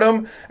his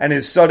stardom and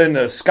his sudden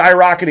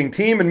skyrocketing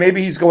team, and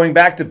maybe he's going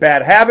back to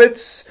bad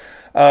habits.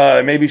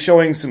 maybe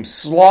showing some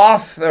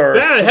sloth or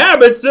Bad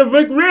habits of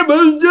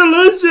McRib is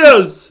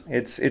delicious.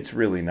 It's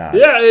really not.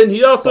 Yeah, and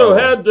he also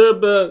had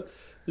the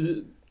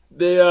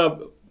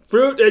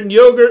fruit and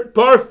yogurt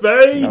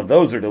parfait. Now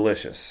those are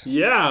delicious.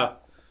 Yeah.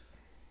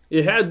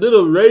 It had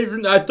little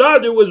raisins. I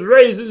thought it was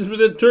raisins, but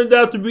it turned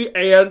out to be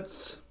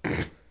ants.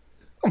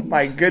 Oh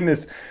my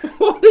goodness.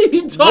 What are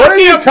you talking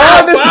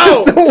This about?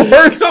 is the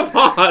worst. Come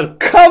on.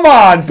 Come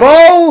on,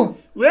 Bo.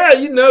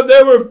 Well,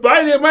 they were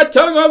biting my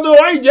tongue on the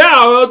way down,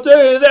 I'll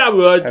tell you that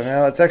much.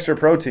 Well, it's extra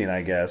protein,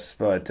 I guess.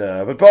 But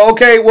Bo,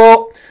 okay,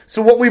 well,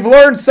 so what we've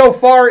learned so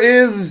far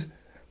is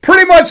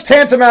pretty much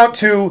tantamount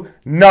to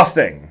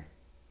nothing.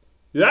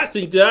 I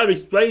think that I've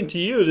explained to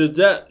you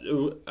that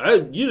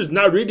you're just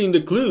not reading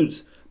the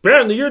clues.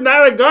 Apparently, you're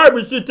not a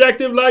garbage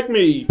detective like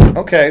me.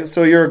 Okay,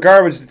 so you're a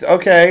garbage.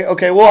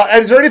 Okay. Well,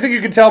 is there anything you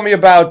can tell me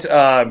about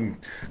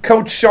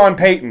Coach Sean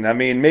Payton? I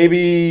mean,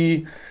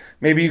 maybe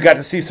you got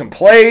to see some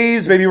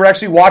plays. Maybe you were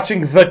actually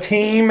watching the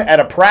team at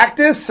a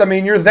practice. I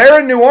mean, you're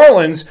there in New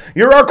Orleans.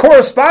 You're our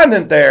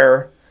correspondent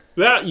there.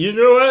 Well, you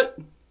know what?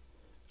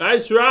 I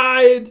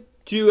tried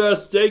to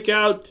stake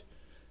out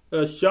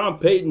Sean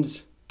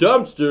Payton's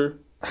dumpster,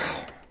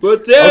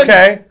 but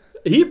then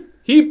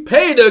he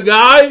paid a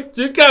guy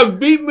to come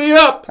beat me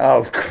up.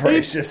 Oh,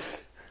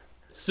 gracious.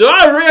 So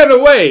I ran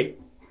away.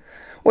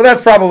 Well,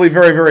 that's probably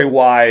very, very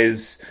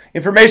wise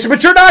information,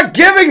 but you're not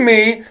giving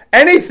me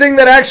anything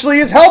that actually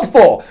is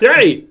helpful.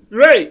 Hey,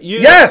 Ray,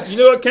 yes.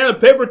 You know what kind of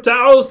paper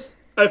towels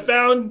I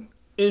found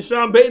in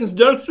Sean Payton's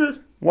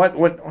dumpster? What?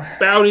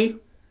 Bounty.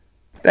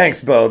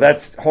 Thanks, Bo.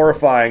 That's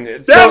horrifying.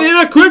 That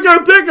is a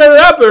quicker picker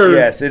upper.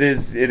 Yes, it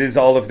is. It is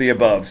all of the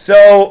above.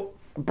 So,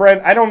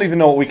 Brent, I don't even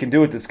know what we can do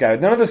with this guy.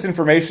 None of this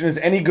information is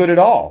any good at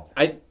all.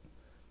 I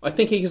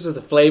think he gives us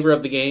the flavor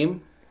of the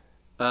game.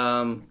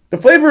 The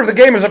flavor of the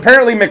game is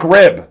apparently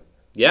McRib.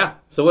 Yeah.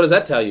 So what does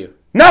that tell you?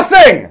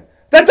 Nothing!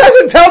 That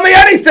doesn't tell me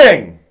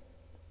anything!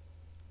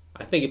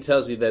 I think it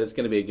tells you that it's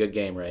going to be a good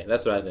game, Ray.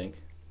 That's what I think.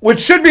 Which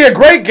should be a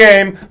great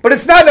game, but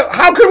it's not.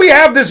 How could we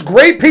have this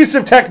great piece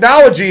of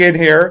technology in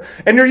here,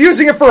 and you're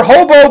using it for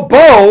Hobo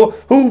Bo,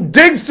 who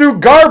digs through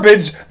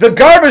garbage, the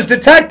garbage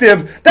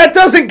detective? That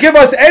doesn't give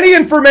us any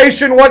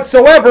information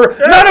whatsoever.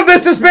 None of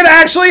this has been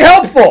actually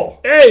helpful.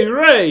 Hey,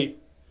 Ray.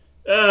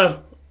 Are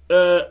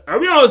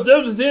we on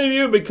this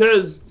interview?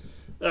 Because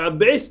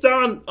based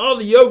on all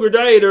the yogurt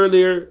I ate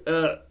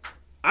earlier,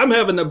 I'm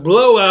having a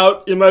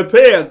blowout in my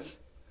pants.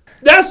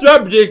 That's what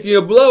I'm predicting,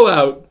 a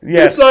blowout.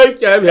 Yes. It's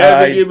like I'm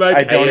having in my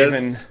I pants. don't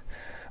even...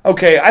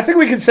 Okay, I think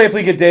we can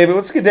safely get David.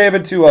 Let's get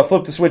David to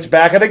flip the switch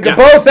back. I think, Yeah.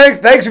 Bo,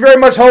 thanks you very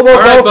much, Hobo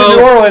right, Bo from Bo.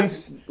 New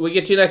Orleans. We'll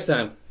get you next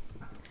time.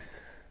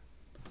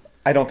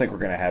 I don't think we're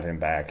going to have him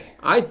back.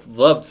 I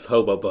loved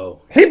Hobo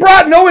Bo. He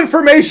brought no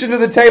information to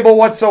the table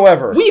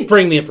whatsoever. We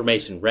bring the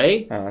information,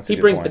 Ray. Oh, that's a He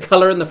good brings point. the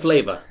color and the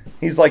flavor.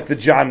 He's like the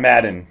John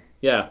Madden.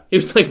 Yeah. He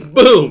was like,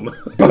 boom.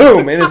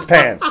 Boom, in his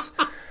pants.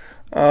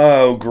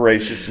 Oh,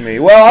 gracious me.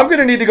 Well, I'm going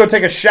to need to go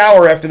take a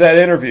shower after that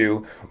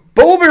interview,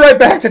 but we'll be right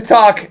back to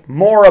talk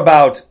more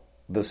about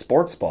the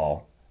sports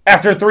ball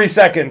after 3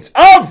 seconds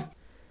of...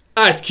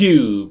 Ice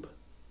Cube.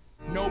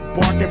 No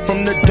barking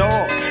from the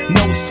dog,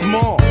 no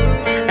small.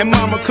 And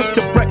mama cooked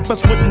the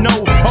breakfast with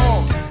no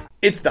hog.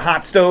 It's the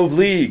Hot Stove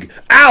League.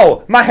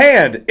 Ow, my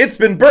hand. It's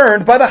been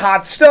burned by the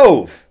hot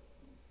stove.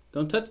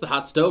 Don't touch the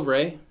hot stove,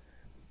 Ray.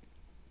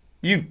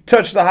 You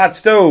touch the hot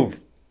stove.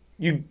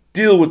 You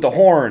deal with the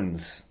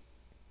horns.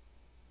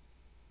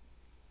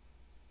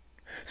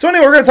 So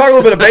anyway, we're going to talk a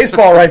little bit of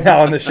baseball right now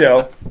on the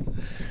show.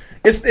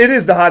 It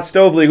is the Hot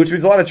Stove League, which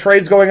means a lot of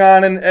trades going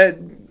on.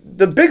 And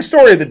the big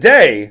story of the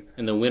day...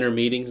 In the winter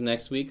meetings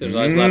next week, there's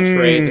always a lot of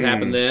trades that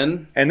happen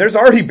then. And there's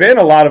already been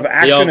a lot of They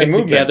action all and get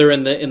movement. together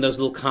in those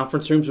little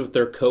conference rooms with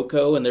their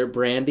cocoa and their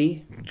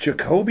brandy.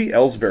 Jacoby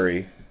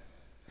Ellsbury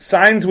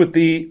signs with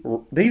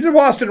he's a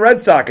Boston Red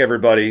Sox,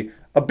 everybody.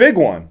 A big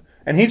one.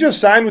 And he just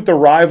signed with the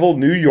rival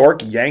New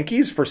York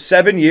Yankees for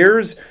 7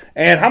 years.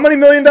 And how many $1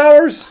 million?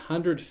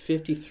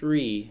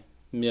 $153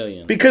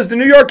 million. Because the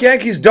New York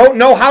Yankees don't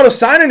know how to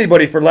sign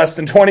anybody for less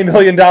than $20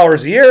 million a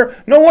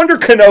year. No wonder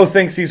Cano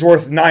thinks he's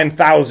worth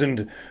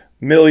 $9,000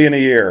 million a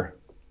year.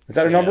 Is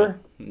that a number?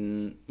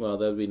 Well,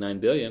 that would be $9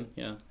 billion,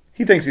 yeah.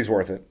 He thinks he's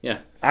worth it. Yeah.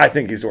 I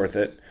think he's worth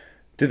it.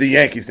 Do the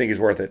Yankees think he's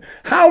worth it?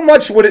 How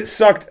much would it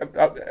suck?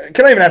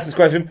 Can I even ask this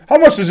question? How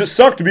much does it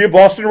suck to be a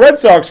Boston Red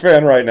Sox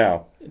fan right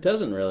now? It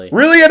doesn't really.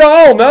 Really at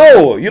all?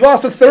 No. You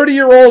lost a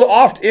 30-year-old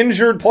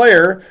oft-injured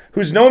player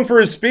who's known for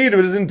his speed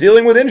but isn't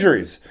dealing with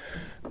injuries.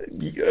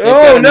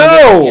 Oh,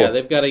 no. Yeah,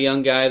 they've got a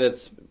young guy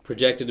that's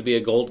projected to be a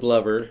Gold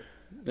Glover.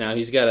 Now,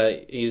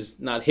 he's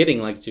not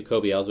hitting like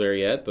Jacoby Ellsbury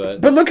yet,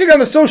 but looking on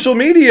the social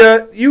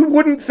media, you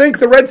wouldn't think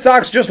the Red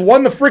Sox just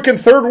won the freaking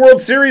third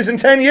World Series in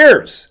 10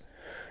 years.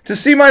 To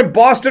see my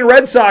Boston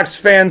Red Sox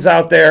fans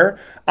out there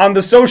on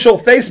the social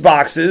face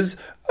boxes,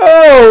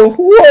 oh,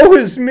 woe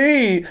is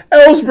me.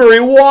 Ellsbury,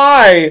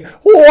 why?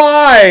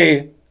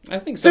 Why? I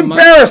think It's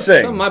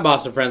embarrassing. Some of my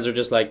Boston friends are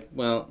just like,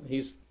 well,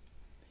 he's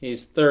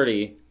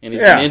 30, and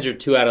he's Yeah. been injured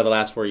 2 out of the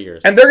last 4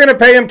 years. And they're going to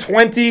pay him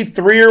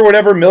 $23 or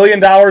whatever $1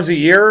 million a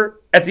year?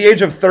 at the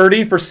age of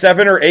 30 for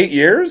 7 or 8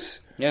 years?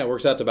 Yeah, it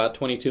works out to about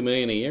 $22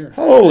 million a year.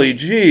 Holy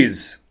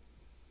jeez.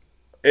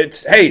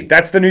 Hey,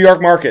 that's the New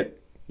York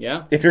market.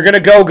 Yeah. If you're going to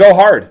go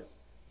hard.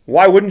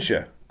 Why wouldn't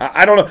you?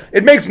 I don't know.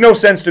 It makes no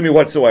sense to me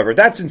whatsoever.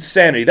 That's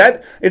insanity.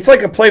 It's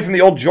like a play from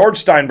the old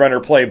George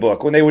Steinbrenner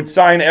playbook when they would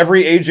sign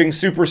every aging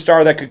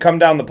superstar that could come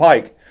down the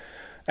pike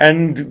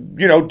and,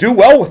 do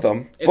well with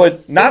them.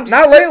 But not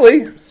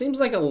lately. Seems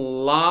like a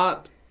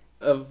lot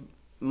of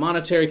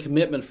monetary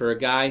commitment for a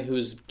guy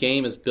whose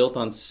game is built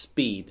on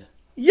speed.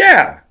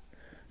 Yeah.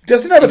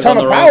 Doesn't have a ton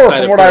of power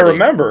from what I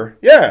remember.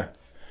 Yeah.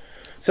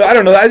 So I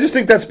don't know. I just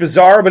think that's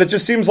bizarre, but it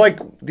just seems like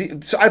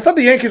I thought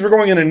the Yankees were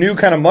going in a new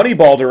kind of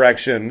Moneyball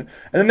direction, and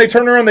then they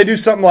turn around and they do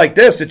something like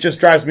this. It just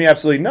drives me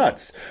absolutely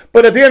nuts.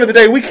 But at the end of the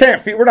day,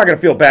 we're not going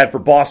to feel bad for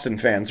Boston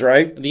fans,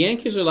 right? The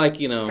Yankees are like,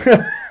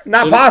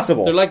 not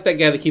possible. They're like that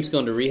guy that keeps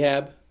going to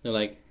rehab. They're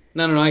like,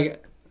 no,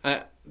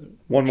 I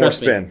one more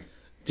spin.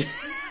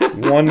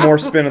 One more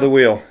spin of the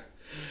wheel.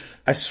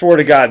 I swear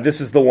to God, this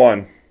is the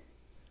one.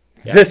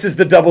 Yep. This is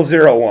the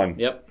 0-0 one.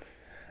 Yep.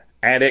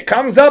 And it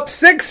comes up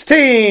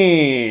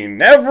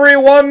 16.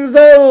 Everyone's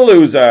a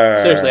loser.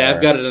 Seriously, I've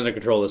got it under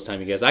control this time,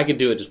 you guys. I can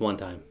do it just one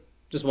time.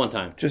 Just one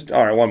time.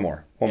 All right, one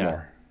more. One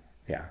more.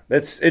 Yeah.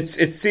 It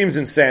seems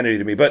insanity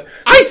to me, but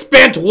I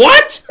spent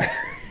what?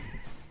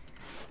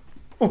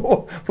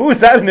 Who was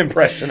that an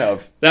impression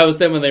of? That was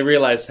them when they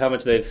realized how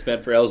much they've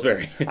spent for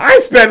Ellsbury. I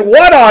spent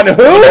what on who?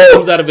 It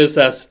comes out of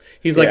his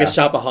he's like a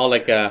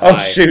shopaholic Oh,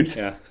 shoot.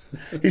 Yeah.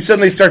 He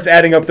suddenly starts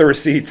adding up the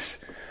receipts.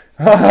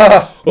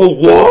 What?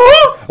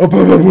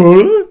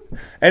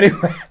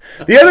 Anyway,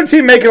 the other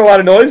team making a lot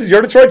of noise is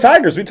your Detroit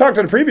Tigers. We talked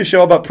on a previous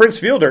show about Prince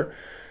Fielder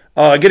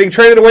getting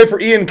traded away for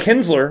Ian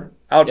Kinsler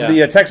out to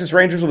the Texas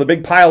Rangers with a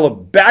big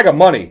bag of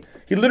money.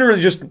 He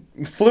literally just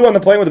flew on the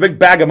plane with a big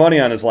bag of money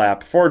on his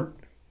lap for,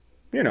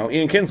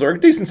 Ian Kinsler, a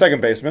decent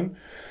second baseman.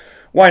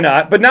 Why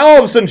not? But now all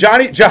of a sudden,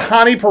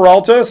 Jahani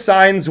Peralta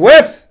signs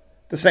with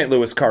the St.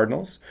 Louis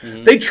Cardinals.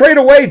 Mm-hmm. They trade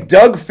away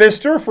Doug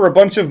Fister for a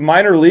bunch of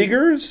minor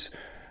leaguers.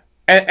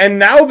 And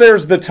now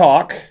there's the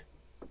talk.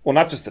 Well,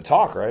 not just the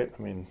talk, right?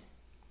 I mean,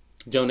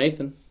 Joe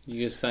Nathan.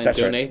 You just signed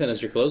Joe Nathan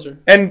as your closer.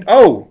 And,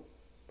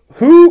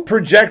 who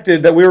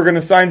projected that we were going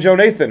to sign Joe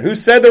Nathan? Who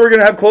said that we're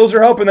going to have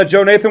closer help and that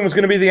Joe Nathan was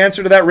going to be the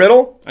answer to that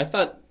riddle?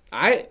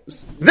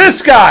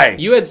 This guy!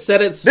 You had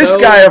said it This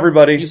guy,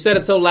 everybody. You said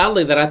it so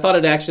loudly that I thought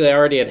it actually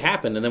already had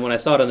happened. And then when I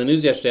saw it on the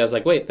news yesterday, I was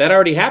like, wait, that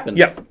already happened.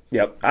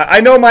 Yep.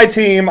 I know my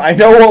team. I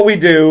know what we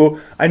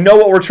do. I know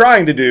what we're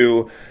trying to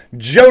do.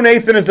 Joe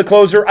Nathan is the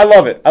closer. I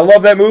love it. I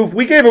love that move.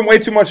 We gave him way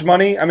too much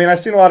money. I mean, I've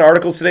seen a lot of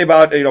articles today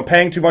about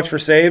paying too much for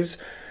saves.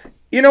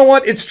 You know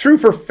what? It's true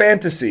for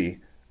fantasy.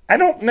 I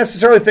don't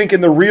necessarily think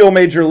in the real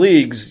major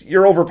leagues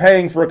you're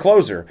overpaying for a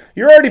closer.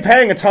 You're already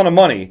paying a ton of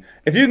money.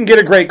 If you can get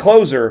a great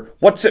closer,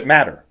 what's it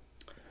matter?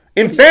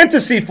 In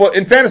fantasy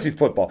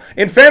football,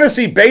 in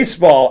fantasy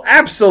baseball,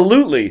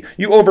 absolutely,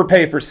 you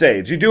overpay for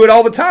saves. You do it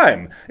all the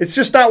time. It's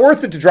just not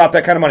worth it to drop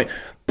that kind of money.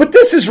 But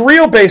this is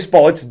real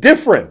baseball. It's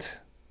different.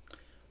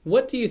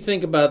 What do you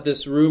think about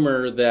this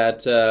rumor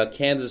that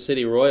Kansas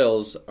City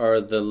Royals are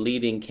the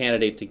leading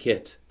candidate to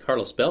get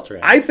Carlos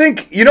Beltran? I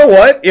think, you know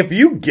what? If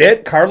you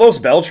get Carlos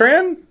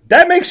Beltran,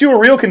 that makes you a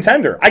real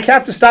contender. I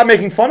have to stop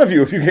making fun of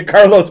you if you get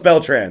Carlos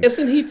Beltran.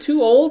 Isn't he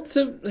too old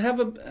to have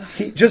a...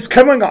 He's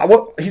coming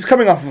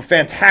off of a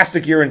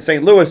fantastic year in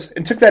St. Louis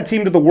and took that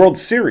team to the World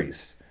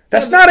Series.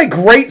 That's not a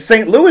great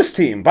St. Louis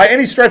team by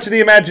any stretch of the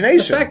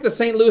imagination. The fact that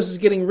St. Louis is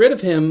getting rid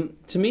of him,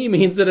 to me,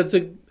 means that it's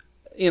a...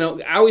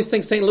 I always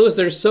think St. Louis,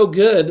 they're so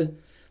good.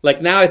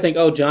 Like now I think,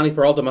 Johnny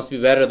Peralta must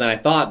be better than I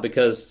thought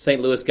because St.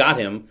 Louis got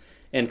him.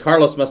 And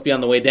Carlos must be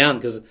on the way down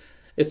because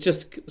it's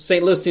just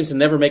St. Louis seems to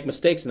never make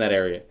mistakes in that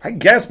area. I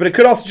guess, but it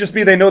could also just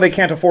be they know they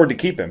can't afford to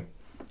keep him.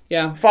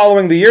 Yeah.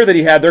 Following the year that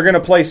he had, they're going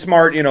to play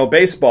smart,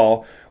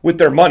 baseball with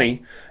their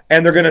money,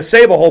 and they're going to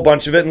save a whole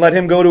bunch of it and let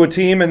him go to a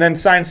team and then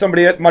sign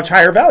somebody at much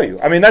higher value.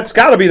 I mean, that's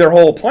got to be their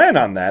whole plan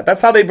on that.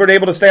 That's how they've been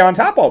able to stay on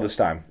top all this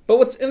time. But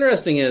what's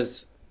interesting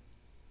is,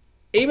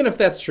 even if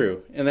that's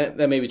true, and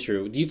that may be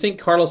true, do you think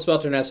Carlos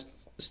Beltran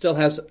still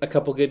has a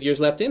couple good years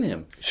left in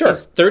him? Sure.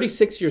 He's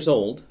 36 years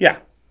old. Yeah.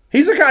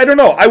 He's a guy, I don't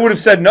know. I would have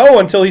said no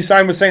until he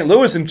signed with St.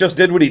 Louis and just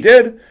did what he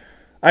did.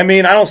 I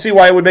mean, I don't see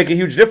why it would make a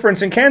huge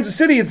difference. In Kansas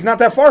City, it's not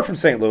that far from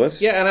St.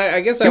 Louis. Yeah, and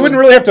I guess he wouldn't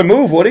really have to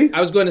move, would he?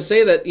 I was going to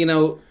say that,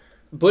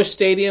 Busch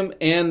Stadium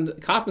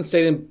and Kauffman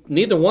Stadium,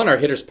 neither one are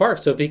hitter's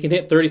park. So if he can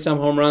hit 30-some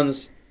home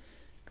runs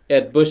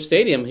at Busch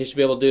Stadium, he should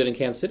be able to do it in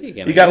Kansas City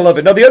again. You got to love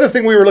it. Now, the other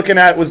thing we were looking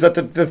at was that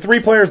the three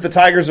players the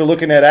Tigers are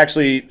looking at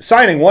actually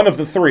signing, one of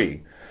the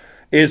three,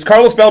 is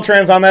Carlos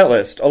Beltran's on that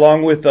list,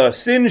 along with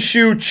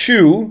Sin-Shu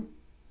Chu,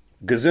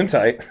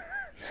 Gesundheit,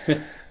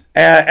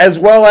 as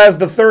well as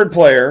the third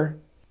player,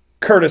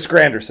 Curtis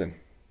Granderson.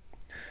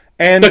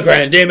 And the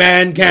Grandy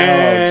Man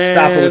can. Oh,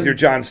 stop it with your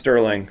John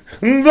Sterling.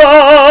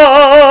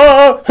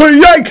 The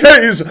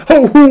Yankees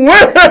win!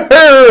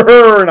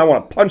 And I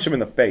want to punch him in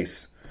the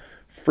face.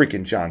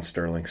 Freaking John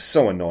Sterling.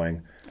 So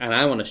annoying. And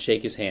I want to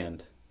shake his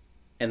hand.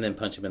 And then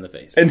punch him in the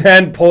face. And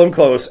then pull him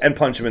close and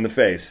punch him in the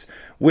face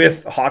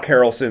with Hawk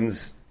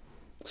Harrelson's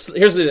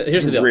Here's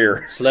the deal.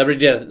 rear.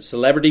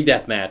 Celebrity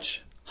death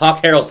match.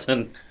 Hawk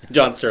Harrelson,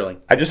 John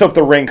Sterling. I just hope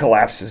the ring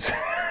collapses.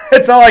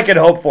 That's all I can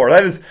hope for.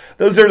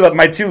 Those are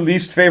my two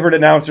least favorite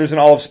announcers in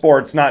all of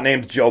sports, not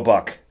named Joe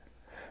Buck.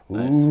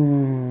 Nice.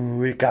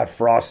 Ooh, it got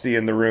frosty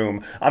in the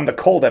room on the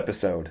cold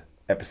episode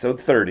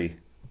 30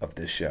 of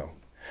this show.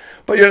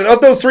 But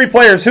of those three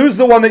players, who's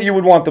the one that you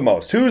would want the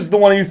most? Who's the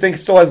one you think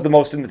still has the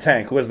most in the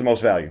tank? Who has the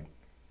most value?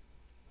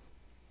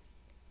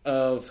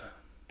 Of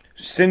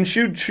Sin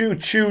Choo Choo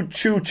Choo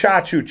Choo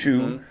Cha Choo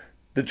Choo,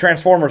 the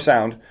Transformer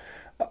sound,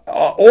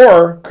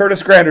 or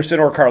Curtis Granderson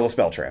or Carlos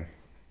Beltran.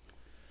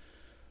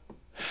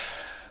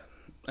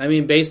 I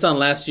mean, based on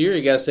last year,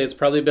 you got to say it's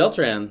probably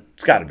Beltran.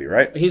 It's got to be,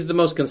 right? He's the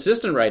most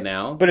consistent right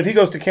now. But if he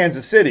goes to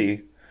Kansas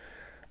City,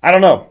 I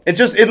don't know.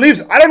 It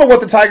leaves. I don't know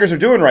what the Tigers are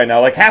doing right now.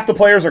 Like, half the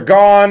players are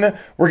gone.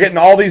 We're getting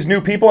all these new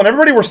people, and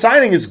everybody we're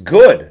signing is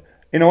good.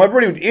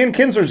 Everybody. Ian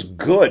Kinsler's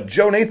good.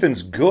 Joe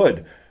Nathan's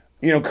good.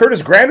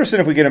 Curtis Granderson,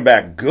 if we get him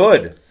back,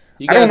 good.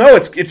 I don't know.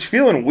 It's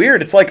feeling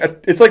weird. It's like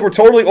we're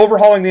totally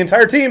overhauling the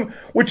entire team,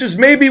 which is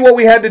maybe what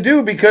we had to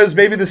do because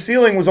maybe the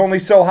ceiling was only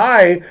so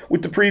high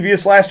with the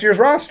previous last year's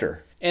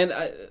roster. And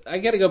I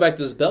got to go back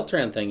to this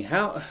Beltran thing.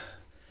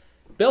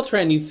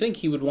 Beltran, you think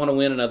he would want to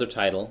win another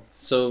title?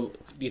 So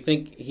do you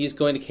think he's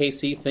going to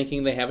KC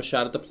thinking they have a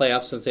shot at the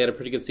playoffs since they had a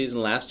pretty good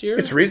season last year?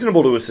 It's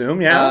reasonable to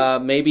assume, yeah.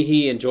 Maybe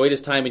he enjoyed his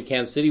time in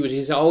Kansas City, which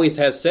he always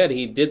has said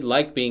he did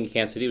like being in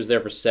Kansas City. He was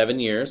there for 7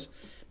 years.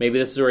 Maybe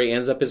this is where he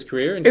ends up his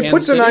career in Kansas City. It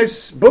puts a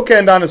nice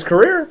bookend on his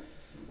career.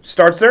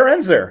 Starts there,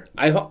 ends there.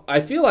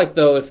 I feel like,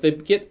 though, if they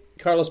get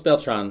Carlos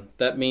Beltran,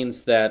 that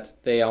means that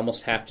they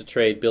almost have to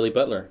trade Billy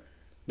Butler.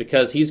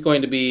 Because he's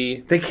going to be...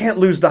 They can't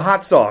lose the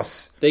hot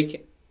sauce.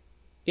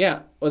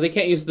 Yeah. Well, they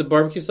can't use the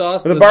barbecue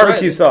sauce. The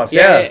barbecue sauce,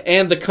 yeah.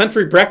 And the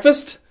country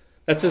breakfast.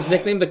 That's his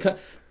nickname.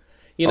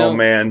 Oh,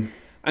 man.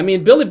 I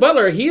mean, Billy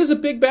Butler, he is a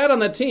big bat on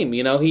that team.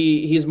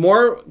 He's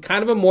more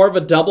of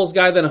a doubles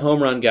guy than a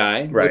home run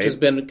guy, right, which has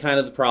been kind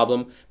of the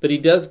problem. But he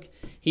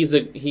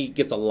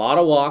gets a lot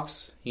of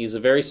walks. He's a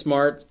very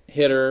smart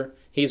hitter.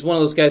 He's one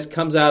of those guys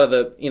comes out of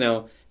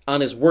the,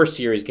 on his worst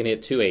year, he's going to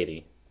hit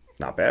 280.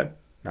 Not bad.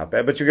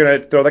 But you're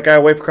going to throw that guy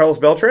away for Carlos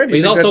Beltran? Do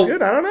you think that's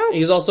good? I don't know.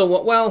 He's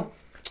also, well,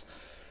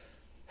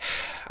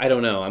 I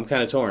don't know. I'm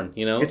kind of torn,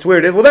 It's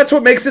weird. Well, that's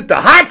what makes it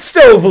the Hot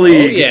Stove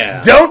League. Oh,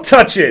 yeah. Don't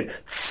touch it.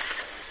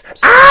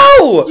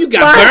 Ow! You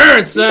got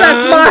burned, son.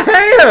 That's my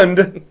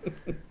hand.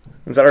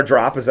 Is that our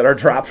drop?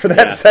 For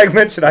that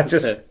segment? Should I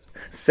just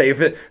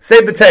save it?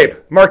 Save the tape.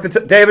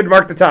 David,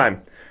 mark the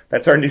time.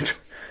 That's our new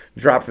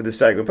drop for this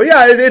segment. But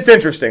yeah, it's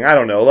interesting. I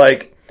don't know.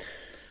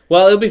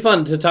 Well, it'll be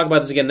fun to talk about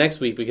this again next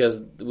week because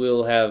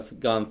we'll have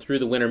gone through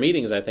the winter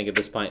meetings, I think, at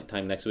this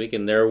time next week,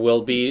 and there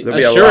will be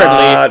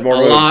assuredly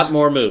a lot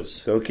more moves.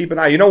 So keep an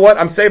eye. You know what?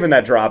 I'm saving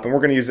that drop, and we're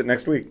going to use it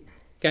next week.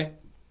 Okay.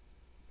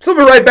 So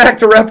we'll be right back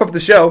to wrap up the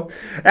show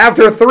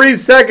after 3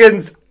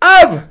 seconds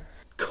of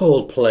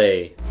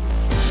Coldplay.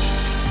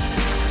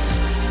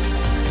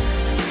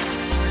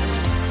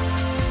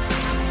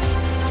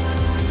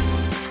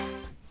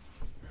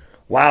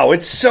 Wow,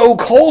 it's so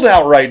cold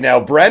out right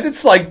now, Brent.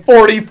 It's like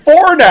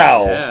 44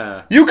 now.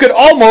 Yeah. You could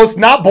almost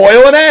not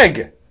boil an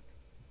egg.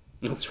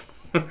 That's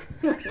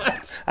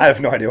what? I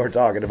have no idea what we're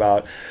talking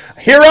about.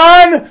 Here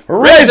on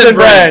Raisin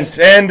Brent.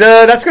 And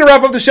that's going to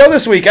wrap up the show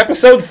this week,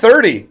 episode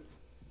 30.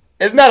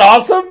 Isn't that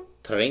awesome?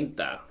 30.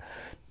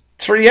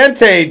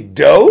 Triente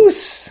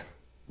dos?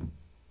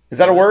 Is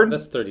that a word?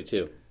 That's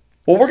 32.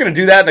 Well, we're going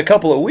to do that in a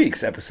couple of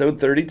weeks, episode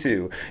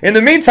 32. In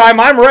the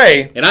meantime, I'm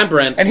Ray. And I'm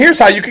Brent. And here's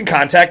how you can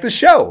contact the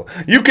show.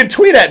 You can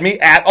tweet at me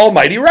at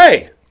Almighty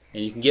Ray.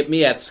 And you can get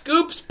me at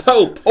Scoops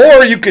Pope.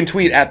 Or you can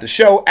tweet at the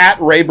show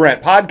at Ray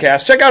Brent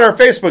Podcast. Check out our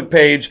Facebook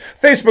page,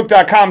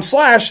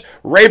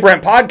 facebook.com/Ray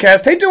Brent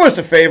Podcast. Hey, do us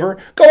a favor.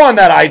 Go on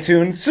that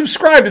iTunes.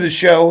 Subscribe to the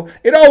show.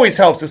 It always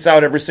helps us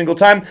out every single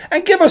time.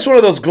 And give us one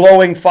of those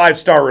glowing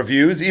 5-star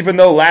reviews, even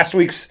though last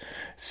week's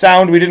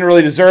sound we didn't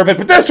really deserve it.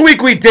 But this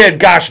week we did,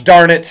 gosh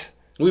darn it.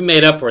 We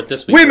made up for it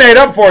this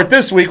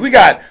week. We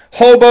got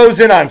Hobos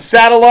in on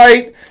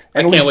satellite.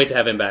 And I can't wait to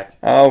have him back.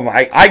 Oh,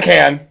 my! I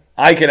can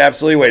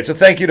absolutely wait. So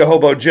thank you to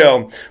Hobo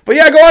Joe. But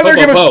yeah, go on there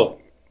and give us...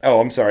 Oh,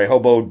 I'm sorry,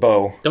 Hobo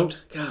Bo. Don't...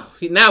 Oh,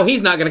 now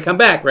he's not going to come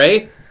back,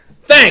 Ray.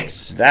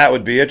 Thanks! That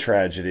would be a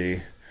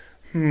tragedy.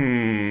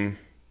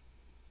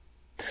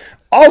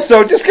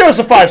 Also, just give us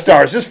a 5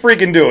 stars. Just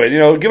freaking do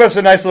it. Give us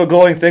a nice little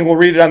glowing thing. We'll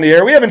read it on the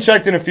air. We haven't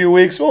checked in a few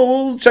weeks.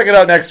 We'll check it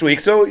out next week.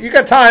 So you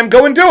got time.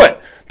 Go and do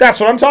it. That's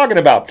what I'm talking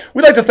about.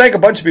 We'd like to thank a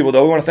bunch of people,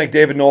 though. We want to thank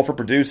David Knoll for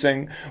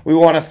producing. We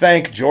want to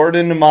thank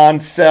Jordan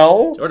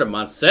Monsell.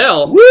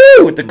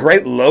 Woo! With the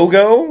great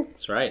logo.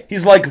 That's right.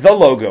 He's like the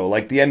logo,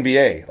 like the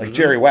NBA, like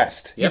Jerry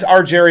West. Yep. He's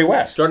our Jerry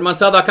West.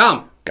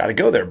 JordanMonsell.com. Got to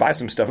go there, buy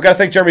some stuff. We got to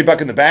thank Jeremy Buck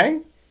and the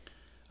Bang.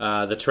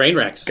 The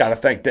Trainwrecks. Got to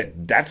thank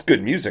that. That's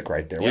good music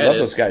right there. We love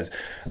those guys.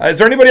 Is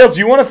there anybody else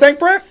you want to thank,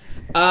 Brett?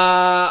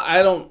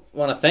 I don't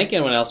want to thank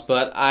anyone else,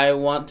 but I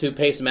want to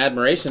pay some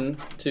admiration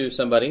to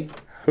somebody.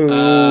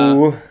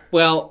 Who?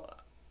 Well,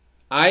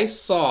 I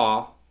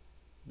saw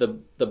the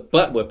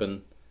butt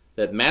whipping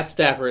that Matt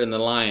Stafford and the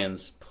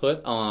Lions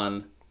put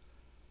on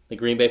the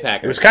Green Bay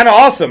Packers. It was kind of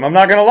awesome. I'm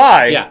not going to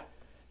lie. Yeah.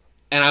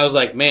 And I was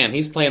like, man,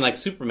 he's playing like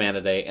Superman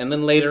today. And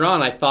then later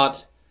on, I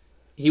thought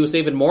he was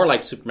even more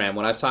like Superman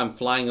when I saw him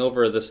flying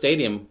over the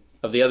stadium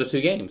of the other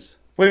two games.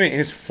 What do you mean? He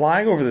was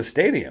flying over the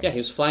stadium? Yeah, he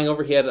was flying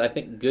over. He had, I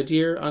think,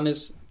 Goodyear on the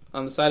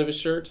side of his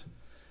shirt.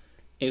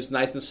 He was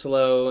nice and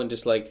slow and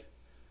just like...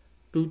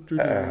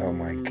 Oh,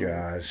 my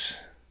gosh.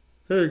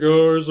 Hey,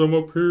 guys, I'm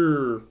up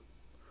here.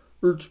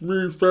 It's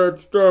me, Fat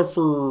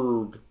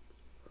Stafford.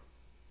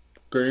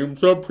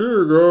 Game's up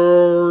here,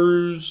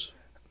 guys.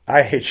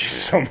 I hate you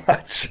so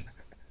much.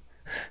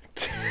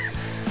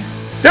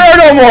 There are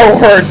no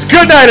more words.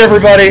 Good night,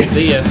 everybody.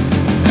 See ya.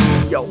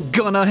 You're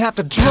gonna have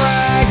to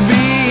drag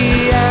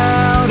me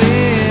out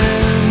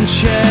in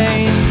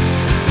chains.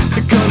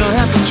 You're gonna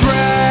have to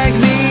drag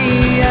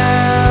me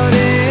out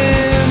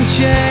in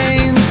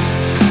chains.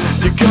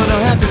 You're gonna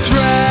have to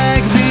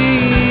drag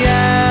me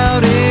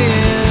out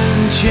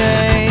in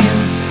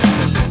chains.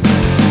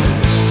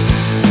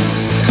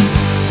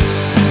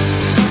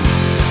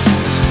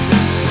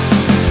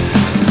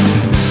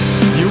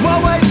 You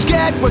always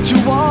get what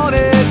you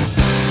wanted,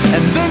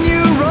 and then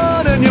you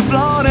run and you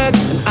flaunt it.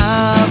 And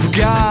I've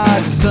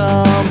got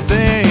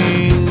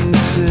something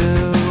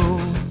to.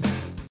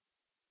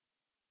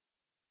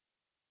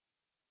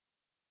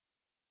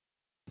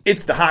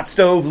 It's the Hot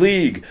Stove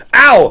League.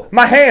 Ow!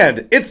 My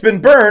hand! It's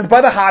been burned by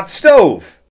the hot stove.